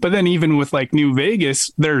 Yeah, but then even with like New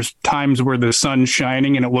Vegas, there's times where the sun's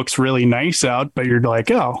shining and it looks really nice out, but you're like,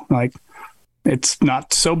 oh, like it's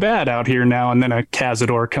not so bad out here now. And then a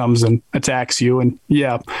Cazador comes and attacks you, and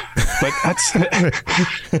but that's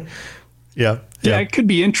yeah, it could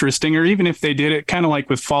be interesting. Or even if they did it kind of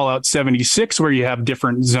like with Fallout 76, where you have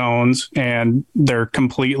different zones and they're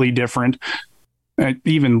completely different,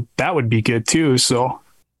 even that would be good too. So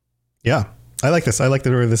yeah, I like this. I like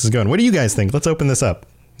where this is going. What do you guys think? Let's open this up.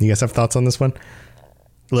 You guys have thoughts on this one?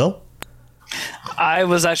 Lil? I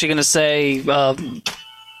was actually going to say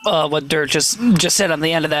what Dirt just said on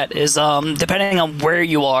the end of that is depending on where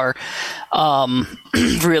you are,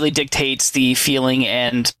 really dictates the feeling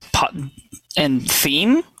and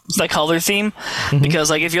theme, the color theme. Because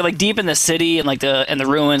like if you're like deep in the city and like the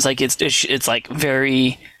ruins, like it's like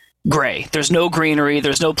very gray. There's no greenery.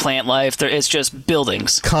 There's no plant life. It's just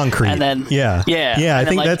buildings, concrete. And then yeah. I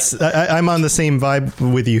think I'm on the same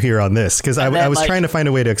vibe with you here on this because I was trying to find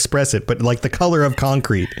a way to express it, but like the color of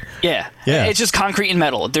concrete. Yeah. It's just concrete and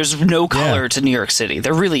metal. There's no color to New York City.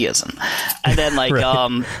 There really isn't. And then like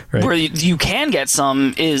where you can get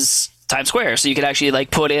some is Times Square, so you could actually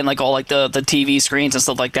like put in like all like the TV screens and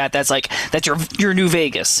stuff like that. That's your New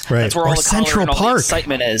Vegas. Right. That's where all the Central color and all Park. the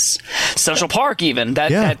excitement is. Central Park, even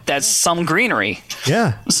that's some greenery.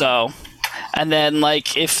 Yeah. So, and then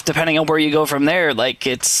like if depending on where you go from there, like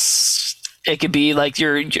it could be like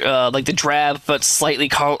your like the drab but slightly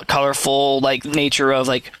colorful like nature of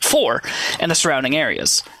like 4 and the surrounding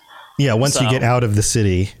areas. Yeah, once you get out of the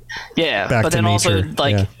city. Yeah, but then also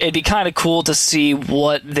like it'd be kind of cool to see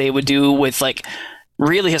what they would do with like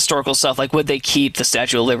really historical stuff. Like, would they keep the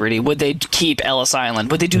Statue of Liberty? Would they keep Ellis Island?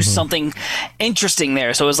 Would they do something interesting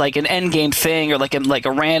there? So it was like an end game thing, or like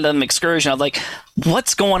a random excursion of like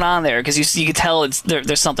what's going on there, because you can tell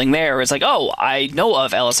there's something there. It's like, oh, I know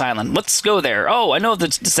of Ellis Island. Let's go there. Oh, I know of the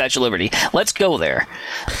Statue of Liberty. Let's go there.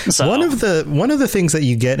 So one of the things that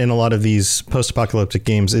you get in a lot of these post-apocalyptic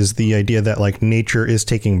games is the idea that like nature is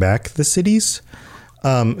taking back the cities.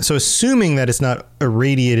 So assuming that it's not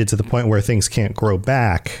irradiated to the point where things can't grow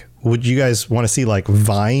back, would you guys want to see like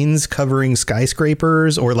vines covering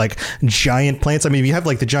skyscrapers or like giant plants? I mean, you have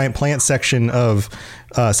like the giant plant section of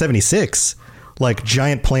 76, like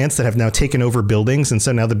giant plants that have now taken over buildings. And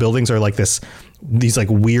so now the buildings are like these like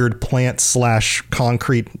weird plant /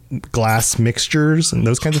 concrete glass mixtures and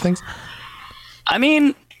those kinds of things. I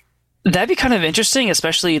mean, that'd be kind of interesting,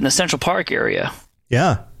 especially in the Central Park area.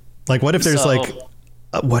 Yeah. Like what if there's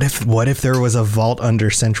what if there was a vault under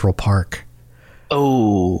Central Park?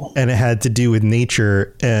 Oh. And it had to do with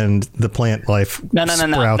nature and the plant life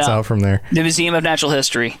sprouts out from there. The Museum of Natural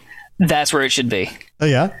History. That's where it should be. Oh,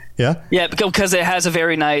 yeah? Yeah? Yeah, because it has a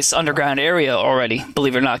very nice underground area already,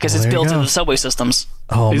 believe it or not, because it's built into the subway systems.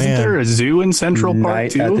 Oh, Isn't there a zoo in Central Park,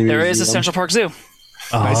 too? There is a Central Park Zoo.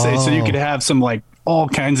 I say, so you could have some, like, all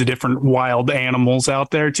kinds of different wild animals out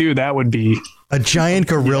there, too. That would be... A giant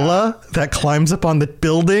gorilla that climbs up on the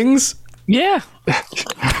buildings? Yeah.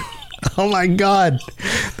 Oh, my God.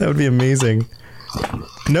 That would be amazing.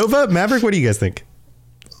 Nova, Maverick, what do you guys think?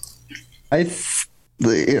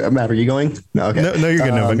 Matt, are you going? No, okay. No, you're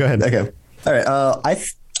good, Nova. Go ahead. Okay. All right.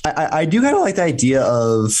 I do kind of like the idea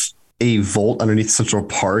of a vault underneath Central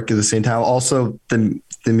Park at the same time. Also, the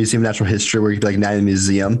Museum of Natural History, where you could be like Night in the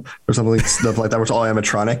Museum or something stuff like that, where it's all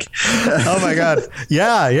animatronic. Oh my God.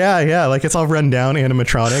 Yeah. Like it's all run down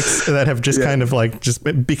animatronics that have just kind of like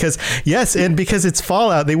because it's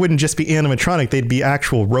Fallout, they wouldn't just be animatronic, they'd be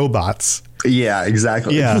actual robots. Yeah,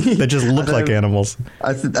 exactly. Yeah, that just look like animals.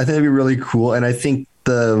 I think that'd be really cool. And I think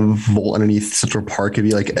the vault underneath Central Park could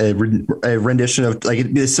be like a rendition of like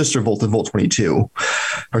it'd be a sister vault to Vault 22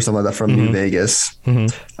 or something like that from New Vegas.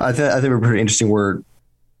 Mm-hmm. I think it would be pretty interesting where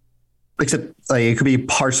except like it could be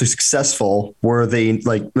partially successful where they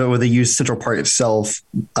use Central Park itself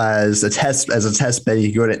as a test bed.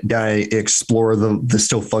 You go down and explore the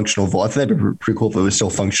still functional vault. I think that'd be pretty cool if it was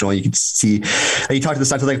still functional. You could see, you talk to the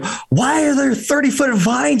scientists like, why are there 30-foot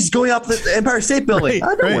vines going up the Empire State Building?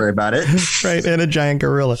 Don't worry about it. Right, and a giant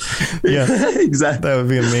gorilla. Yeah, exactly. That would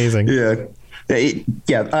be amazing. Yeah.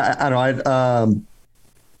 I don't know.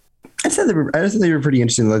 I just think they were pretty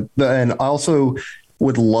interesting, and also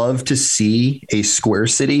would love to see a square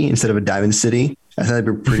city instead of a diamond city. I think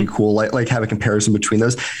that'd be pretty cool. Like have a comparison between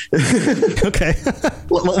those. Okay.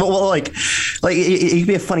 well, like it could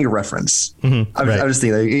be a funny reference. Mm-hmm. I was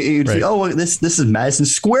thinking, you'd say, oh, well, this is Madison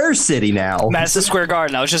Square City now. Madison Square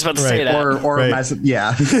Garden. I was just about to say that. Or Madison,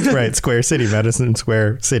 yeah. Right. Square City, Madison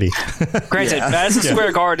Square City. Granted, Madison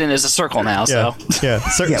Square Garden is a circle now. So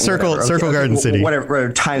Circle Garden City.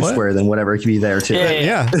 Whatever. Times Square, then whatever, it could be there too.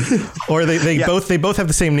 Yeah. Or they both have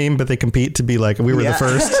the same name, but they compete to be like, we were the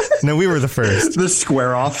first. No, we were the first. The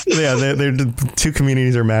square off. Yeah, they're two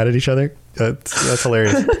communities are mad at each other. That's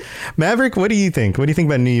hilarious. Maverick, what do you think? What do you think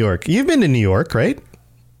about New York? You've been to New York, right?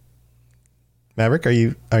 Maverick, are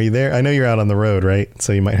you there? I know you're out on the road, right?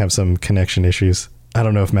 So you might have some connection issues. I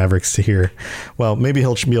don't know if Maverick's here. Well, maybe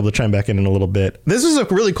he'll be able to chime back in a little bit. This is a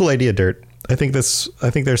really cool idea, Dirt. I think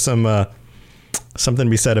there's some something to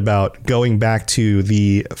be said about going back to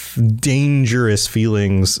the dangerous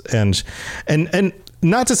feelings and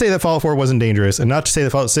not to say that Fallout 4 wasn't dangerous, and not to say that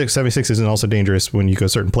Fallout 76 isn't also dangerous when you go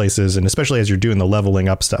certain places, and especially as you're doing the leveling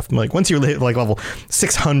up stuff. Like once you hit like level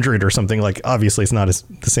 600 or something, like obviously it's not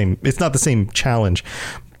the same challenge,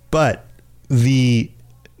 but the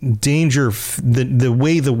danger, the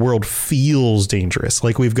way the world feels dangerous.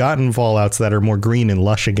 Like we've gotten Fallouts that are more green and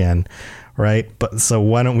lush again, right? But so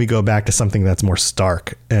why don't we go back to something that's more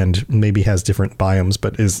stark and maybe has different biomes,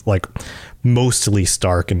 but is like mostly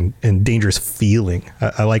stark and dangerous feeling.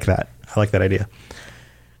 I like that. I like that idea.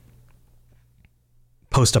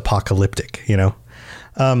 Post-apocalyptic, you know.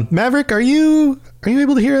 Maverick, are you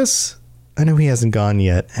able to hear us? I know he hasn't gone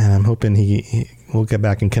yet, and I'm hoping he will get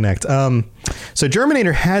back and connect. So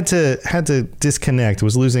Germinator had to disconnect,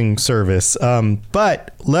 was losing service,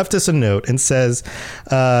 but left us a note and says,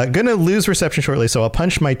 gonna lose reception shortly, so I'll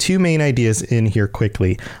punch my two main ideas in here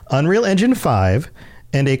quickly. Unreal Engine 5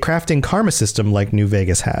 and a crafting karma system like New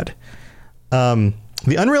Vegas had.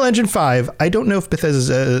 The Unreal Engine 5, I don't know if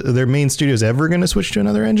Bethesda, their main studio, is ever going to switch to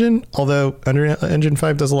another engine, although Unreal Engine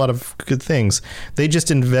 5 does a lot of good things. They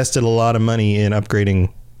just invested a lot of money in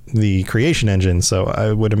upgrading the creation engine, so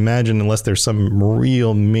I would imagine, unless there's some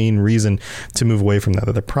real main reason to move away from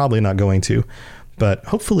that they're probably not going to. But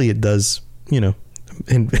hopefully it does, you know,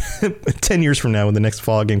 in 10 years from now when the next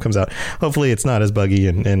Fallout game comes out, hopefully it's not as buggy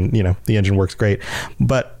and you know, the engine works great.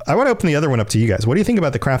 But I want to open the other one up to you guys. What do you think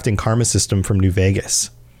about the crafting karma system from New Vegas?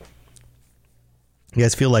 You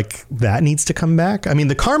guys feel like that needs to come back? I mean,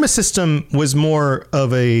 the karma system was more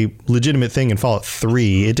of a legitimate thing in Fallout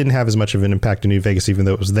 3. It didn't have as much of an impact in New Vegas, even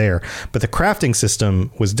though it was there. But the crafting system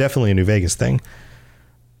was definitely a New Vegas thing.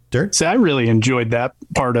 Dirt? So I really enjoyed that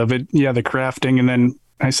part of it. Yeah, the crafting. And then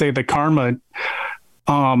I say the karma,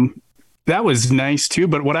 that was nice too.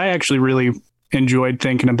 But what I actually really enjoyed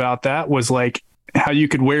thinking about that was like how you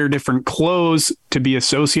could wear different clothes to be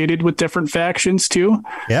associated with different factions too.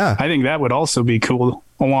 Yeah. I think that would also be cool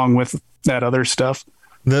along with that other stuff.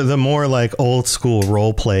 The more like old school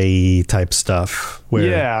role play type stuff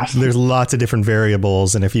where there's lots of different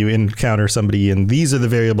variables. And if you encounter somebody and these are the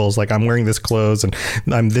variables, like I'm wearing this clothes and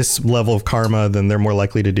I'm this level of karma, then they're more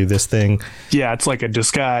likely to do this thing. Yeah. It's like a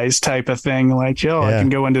disguise type of thing. Like, I can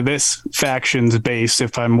go into this faction's base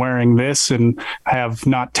if I'm wearing this and have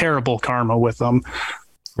not terrible karma with them.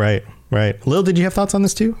 Right. Lil, did you have thoughts on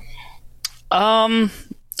this too? I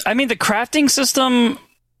mean, the crafting system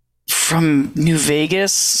from New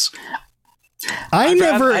Vegas, I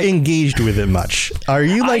never engaged with it much. Are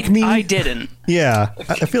you like me? I didn't. Yeah,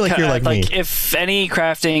 I feel like you're like me. If any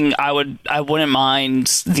crafting, I wouldn't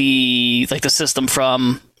mind the system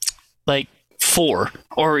from like 4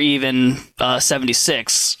 or even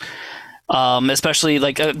 76. Especially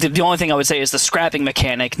like the only thing I would say is the scrapping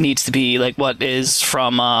mechanic needs to be like what is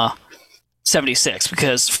from 76,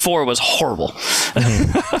 because 4 was horrible.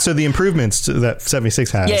 So the improvements that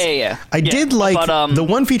 76 has. Yeah. I did like, but, the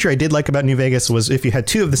one feature I did like about New Vegas was if you had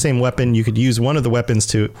 2 of the same weapon, you could use one of the weapons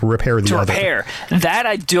to repair the other. That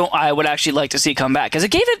I would actually like to see come back, because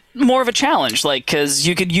it gave it more of a challenge, like, because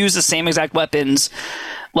you could use the same exact weapons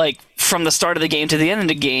like from the start of the game to the end of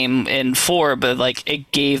the game in 4, but like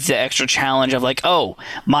it gave the extra challenge of like, oh,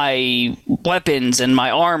 my weapons and my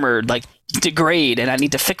armor like degrade and I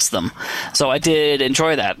need to fix them. So I did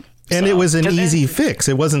enjoy that. And it was an easy fix.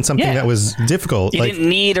 It wasn't something that was difficult. You didn't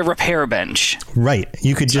need a repair bench. Right.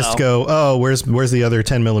 You could just go, oh, where's the other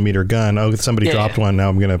 10 millimeter gun? Oh, somebody dropped one. Now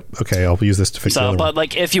I'm I'll use this to fix the other but one.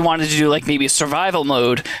 like if you wanted to do like maybe survival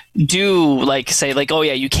mode, do like say like, oh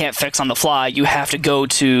yeah, you can't fix on the fly. You have to go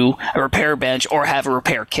to a repair bench or have a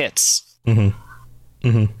repair kits. Yeah.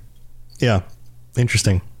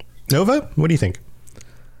 Interesting. Nova, what do you think?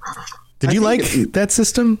 Did you like that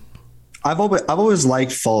system? I've always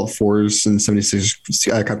liked Fallout 4's and 76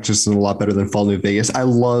 crafting system a lot better than Fallout New Vegas. I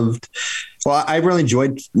really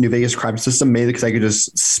enjoyed New Vegas crafting system mainly because I could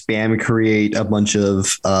just spam and create a bunch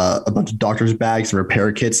of doctor's bags and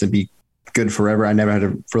repair kits and be good forever. I never had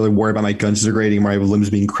to really worry about my guns degrading or my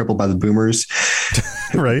limbs being crippled by the boomers.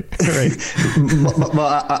 Right.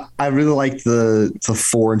 But I really liked the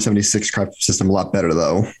 4 and 76 crafting system a lot better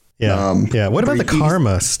though. Yeah. What about the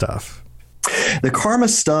karma stuff? The karma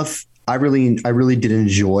stuff, I really did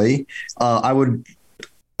enjoy. I would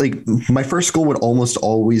like my first goal would almost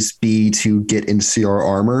always be to get NCR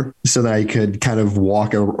armor so that I could kind of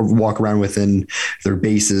walk around within their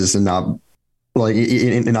bases and not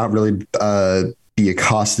really be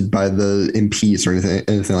accosted by the MPs or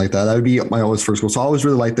anything like that. That would be my always first goal. So I always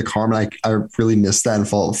really liked the karma. I really missed that in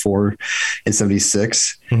Fallout 4 and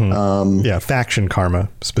 76. Faction karma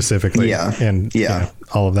specifically. And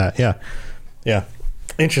all of that. Yeah.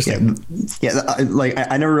 Interesting.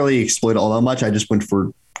 I never really exploited all that much. I just went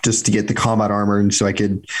for just to get the combat armor and so I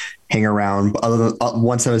could hang around. Other than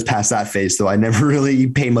once I was past that phase, though, I never really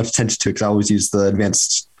paid much attention to it because I always used the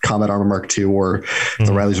advanced combat armor Mark II or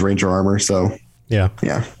the Riley's Ranger armor. So yeah.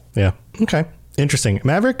 Okay. Interesting.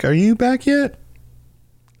 Maverick, are you back yet?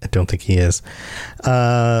 I don't think he is.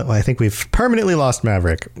 I think we've permanently lost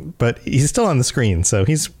Maverick, but he's still on the screen, so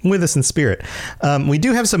he's with us in spirit. We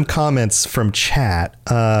do have some comments from chat.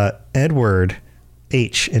 Edward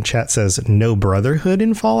H in chat says, no Brotherhood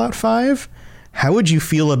in Fallout 5? How would you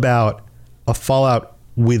feel about a Fallout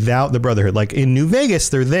without the Brotherhood? Like in New Vegas,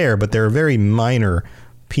 they're there, but they're a very minor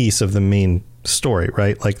piece of the main story,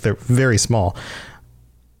 right? Like they're very small.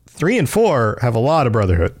 3 and 4 have a lot of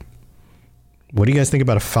Brotherhood. What do you guys think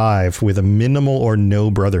about a 5 with a minimal or no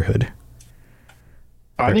Brotherhood?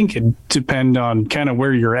 I think it depends on kind of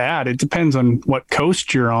where you're at. It depends on what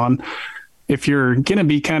coast you're on. If you're going to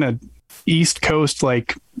be kind of East Coast,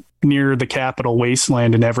 like near the Capital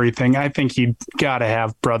Wasteland and everything, I think you got to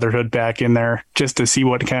have Brotherhood back in there just to see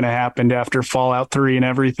what kind of happened after Fallout 3 and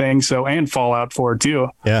everything. So, and Fallout 4 too.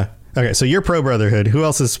 Yeah. Okay. So you're pro Brotherhood. Who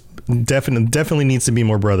else is definitely needs to be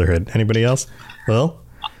more Brotherhood? Anybody else? Well,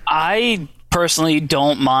 I personally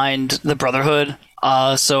don't mind the Brotherhood.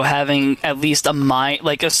 So having at least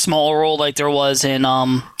a small role like there was in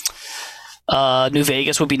New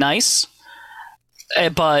Vegas would be nice.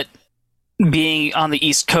 But being on the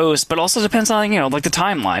East Coast, but also depends on, like the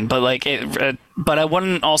timeline. But like but I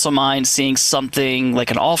wouldn't also mind seeing something like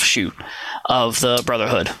an offshoot of the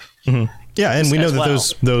Brotherhood. Mm-hmm. Yeah, and we know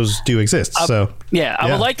that those do exist. I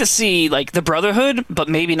would like to see like the Brotherhood, but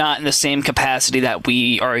maybe not in the same capacity that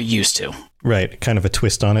we are used to. Right, kind of a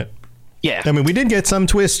twist on it. Yeah. I mean, we did get some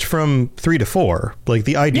twist from 3 to 4. Like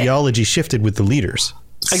the ideology shifted with the leaders.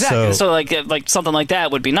 Exactly. So like something like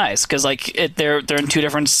that would be nice, because like they're in two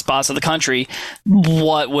different spots of the country.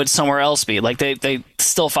 What would somewhere else be? Like they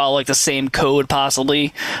still follow like the same code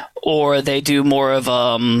possibly, or they do more of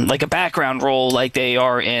like a background role like they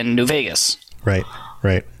are in New Vegas. Right.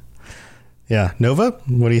 Yeah, Nova,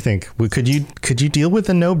 what do you think? Could you deal with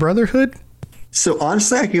the No Brotherhood? So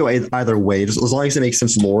honestly, I could go either way, just as long as it makes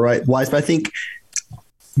sense lore-wise. But I think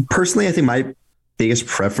personally, my biggest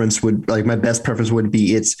preference my best preference would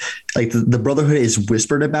be it's like the Brotherhood is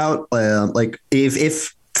whispered about. Like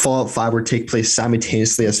if Fallout 5 would take place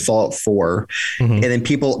simultaneously as Fallout 4, and then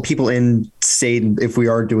people in, say, if we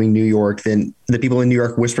are doing New York, then the people in New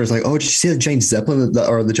York whispers like, "Oh, did you see the giant Zeppelin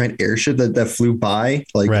or the giant airship that flew by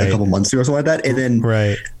like a couple months ago or something like that?" And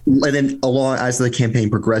then along as the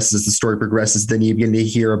campaign progresses, the story progresses, then you begin to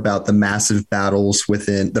hear about the massive battles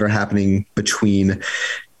that are happening between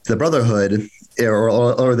the Brotherhood,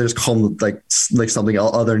 or there's called like something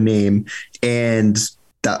other name, and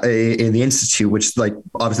in the Institute, which like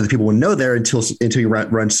obviously the people wouldn't know there until you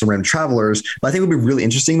run some random travelers. But I think what would be really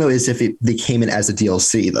interesting though is if they came in as a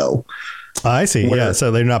DLC though. I see. Yeah,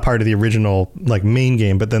 so they're not part of the original like main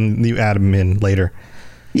game, but then you add them in later.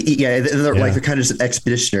 Yeah, they're kind of just an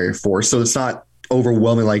expeditionary force, so it's not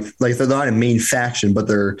overwhelming. Like they're not a main faction, but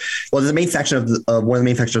they're the main faction of one of the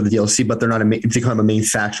main factions of the DLC, but they're not become a main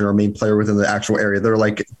faction or a main player within the actual area. They're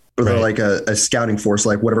like a scouting force,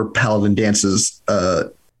 like whatever Paladin Dance's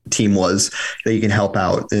team was, that you can help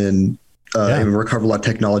out and recover a lot of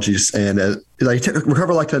technologies and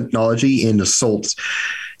recover a lot of technology in assault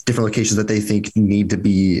different locations that they think need to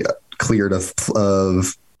be cleared of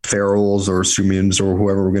ferals or Sumians or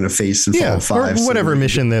whoever we're going to face in Fallout 5. Or whatever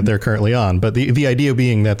mission that they're currently on. But the idea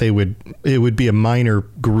being that it would be a minor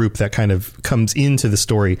group that kind of comes into the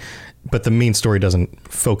story, but the main story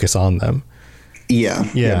doesn't focus on them.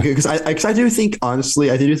 Yeah. Because I do think, honestly,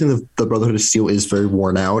 the Brotherhood of Steel is very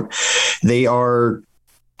worn out. They are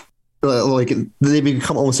they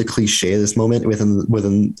become almost a cliche at this moment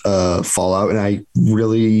within Fallout, and I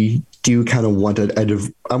really do kind of want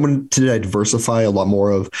I want to diversify a lot more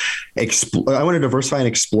of I want to diversify and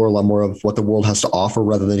explore a lot more of what the world has to offer,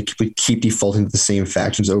 rather than keep defaulting to the same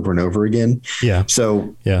factions over and over again. Yeah.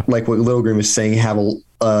 So like what Little Green was saying, have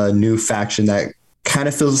a new faction that kind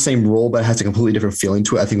of fills the same role but has a completely different feeling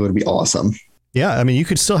to it. I think it would be awesome. Yeah, I mean, you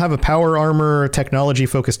could still have a power armor technology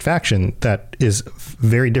focused faction that is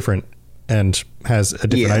very different and has a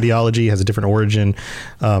different ideology, has a different origin,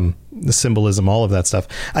 the symbolism, all of that stuff.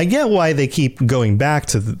 I get why they keep going back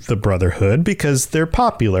to the Brotherhood, because they're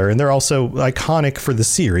popular and they're also iconic for the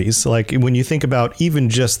series. Like when you think about even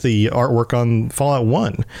just the artwork on Fallout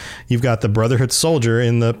 1, you've got the Brotherhood soldier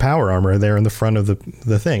in the power armor there in the front of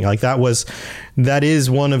the thing. Like that is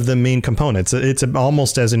one of the main components. It's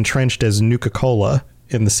almost as entrenched as Nuka-Cola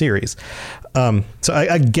in the series. So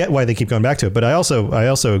I get why they keep going back to it, but I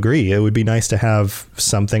also agree it would be nice to have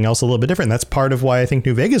something else a little bit different. That's part of why I think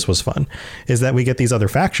New Vegas was fun, is that we get these other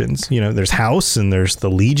factions. There's House and there's the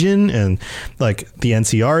Legion, and like the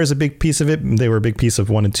NCR is a big piece of it. They were a big piece of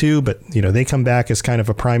 1 and 2, but they come back as kind of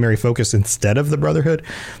a primary focus instead of the Brotherhood.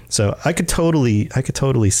 So I could totally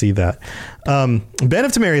see that. Ben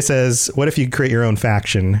of Temeria says, what if you create your own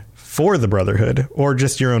faction for the Brotherhood, or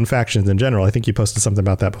just your own factions in general? I think you posted something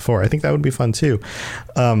about that before. I think that would be fun too.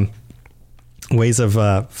 Ways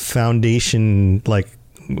of foundation, like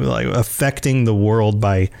affecting the world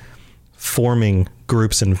by forming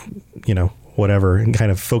groups and whatever, and kind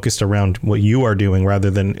of focused around what you are doing rather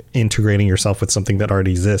than integrating yourself with something that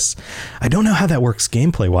already exists. I don't know how that works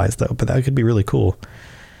gameplay wise though, but that could be really cool.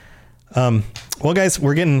 Well, guys,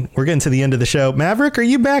 we're getting to the end of the show. Maverick, are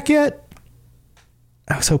you back yet?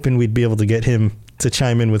 I was hoping we'd be able to get him to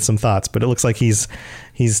chime in with some thoughts, but it looks like he's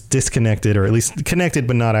disconnected, or at least connected,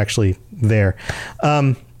 but not actually there.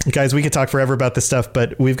 Guys, we could talk forever about this stuff,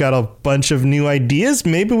 but we've got a bunch of new ideas.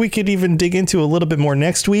 Maybe we could even dig into a little bit more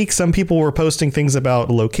next week. Some people were posting things about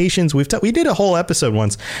locations. We did a whole episode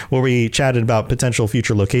once where we chatted about potential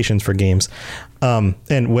future locations for games,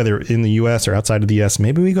 and whether in the US or outside of the US.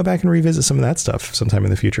 Maybe we go back and revisit some of that stuff sometime in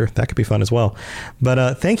the future. That could be fun as well.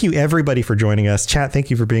 But thank you everybody for joining us. Chat, thank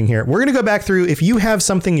you for being here. We're going to go back through, if you have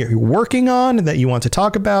something you're working on that you want to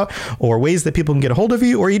talk about, or ways that people can get a hold of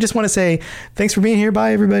you, or you just want to say thanks for being here,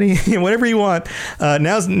 bye everybody, everybody, whatever you want.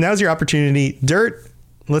 Now's your opportunity. Dirt,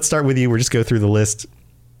 let's start with you. We'll just go through the list.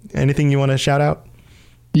 Anything you want to shout out?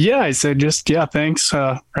 Yeah, I said thanks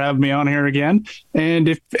for having me on here again. And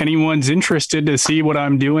if anyone's interested to see what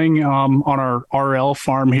I'm doing on our RL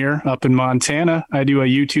farm here up in Montana, I do a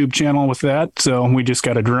YouTube channel with that. So we just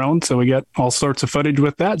got a drone, so we got all sorts of footage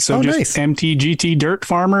with that. So nice. MTGT Dirt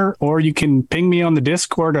Farmer, or you can ping me on the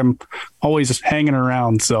Discord. I'm always hanging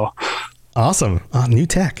around. So awesome. New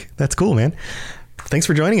tech. That's cool, man. Thanks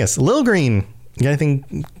for joining us. Lil Green, you got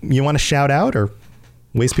anything you want to shout out or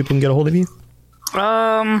ways people can get a hold of you?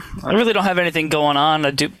 I really don't have anything going on.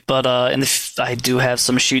 I do have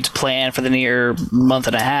some shoots planned for the near month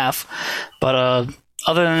and a half. But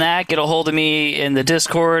other than that, get a hold of me in the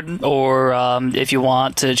Discord, or if you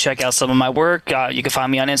want to check out some of my work, you can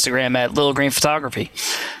find me on Instagram at Lil Green Photography.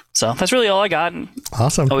 So that's really all I got.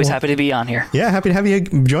 Awesome. Always happy to be on here. Yeah, happy to have you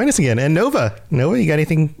join us again. And Nova, you got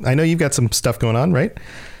anything? I know you've got some stuff going on, right?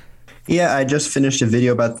 Yeah, I just finished a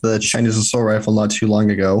video about the Chinese assault rifle not too long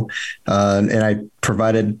ago, and I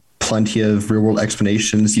provided plenty of real-world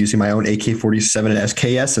explanations using my own AK-47 and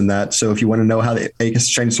SKS in that. So if you want to know how the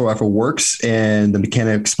Chinese assault rifle works and the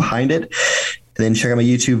mechanics behind it, then check out my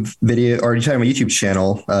YouTube video, or check out my YouTube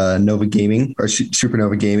channel, Nova Gaming, or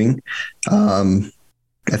Supernova Gaming.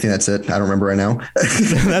 I think that's it. I don't remember right now.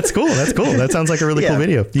 That's cool. That sounds like a really cool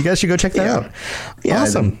video. You guys should go check that out. Yeah,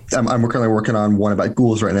 awesome. I'm currently working on one about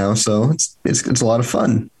ghouls right now, so it's a lot of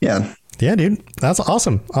fun. Yeah. Yeah, dude. That's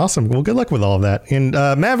awesome. Well, good luck with all of that. And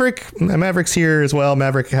Maverick's here as well.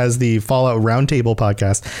 Maverick has the Fallout Roundtable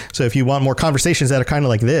podcast. So if you want more conversations that are kind of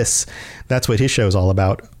like this, that's what his show is all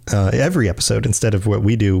about. Every episode, instead of what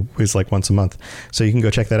we do, is like once a month. So you can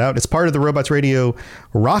go check that out. It's part of the Robots Radio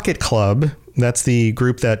Rocket Club. That's the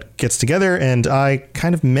group that gets together, and I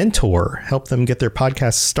kind of help them get their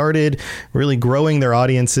podcasts started, really growing their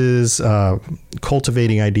audiences,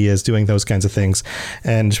 cultivating ideas, doing those kinds of things.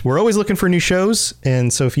 And we're always looking for new shows.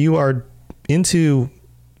 And so if you are into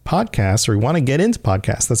podcasts or want to get into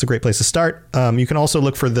podcasts, that's a great place to start. You can also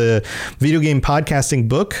look for the video game podcasting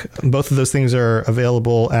book. Both of those things are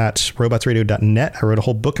available at robotsradio.net. I wrote a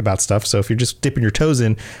whole book about stuff, so if you're just dipping your toes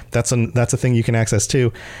in, that's a thing you can access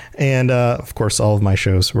too. And of course, all of my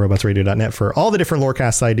shows, robotsradio.net, for all the different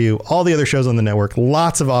lorecasts I do, all the other shows on the network,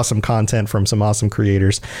 lots of awesome content from some awesome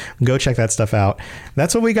creators. Go check that stuff out.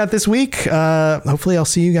 That's what we got this week. Hopefully I'll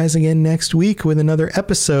see you guys again next week with another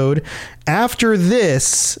episode. After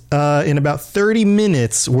this, in about 30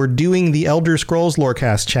 minutes, we're doing the Elder Scrolls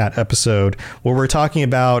Lorecast chat episode where we're talking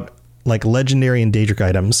about like legendary and Daedric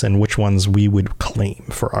items and which ones we would claim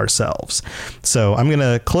for ourselves. So I'm going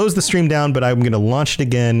to close the stream down, but I'm going to launch it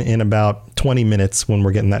again in about 20 minutes when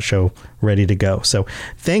we're getting that show ready to go. So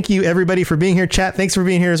thank you everybody for being here. Chat, thanks for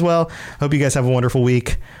being here as well. Hope you guys have a wonderful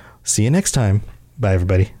week. See you next time. Bye,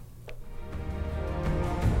 everybody.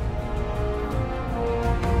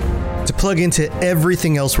 To plug into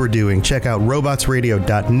everything else we're doing, check out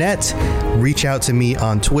robotsradio.net. Reach out to me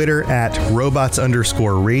on Twitter at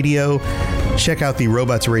robots_radio. Check out the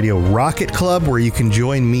Robots Radio Rocket Club, where you can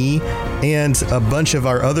join me and a bunch of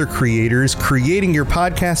our other creators creating your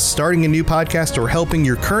podcast, starting a new podcast, or helping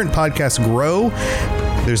your current podcast grow.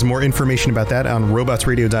 There's more information about that on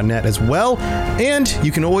robotsradio.net as well. And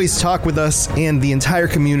you can always talk with us and the entire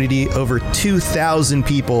community, over 2,000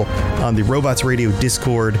 people on the Robots Radio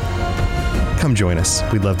Discord. Come join us.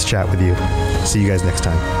 We'd love to chat with you. See you guys next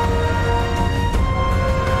time.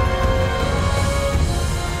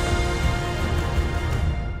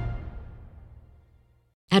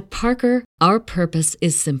 At Parker, our purpose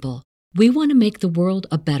is simple. We want to make the world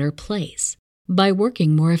a better place by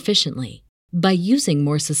working more efficiently, by using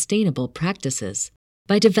more sustainable practices,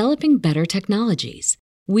 by developing better technologies.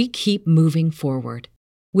 We keep moving forward.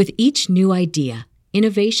 With each new idea,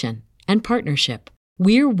 innovation, and partnership,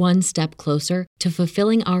 we're one step closer to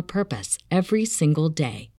fulfilling our purpose every single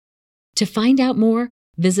day. To find out more,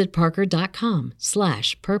 visit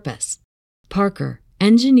parker.com/purpose. Parker,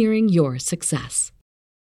 engineering your success.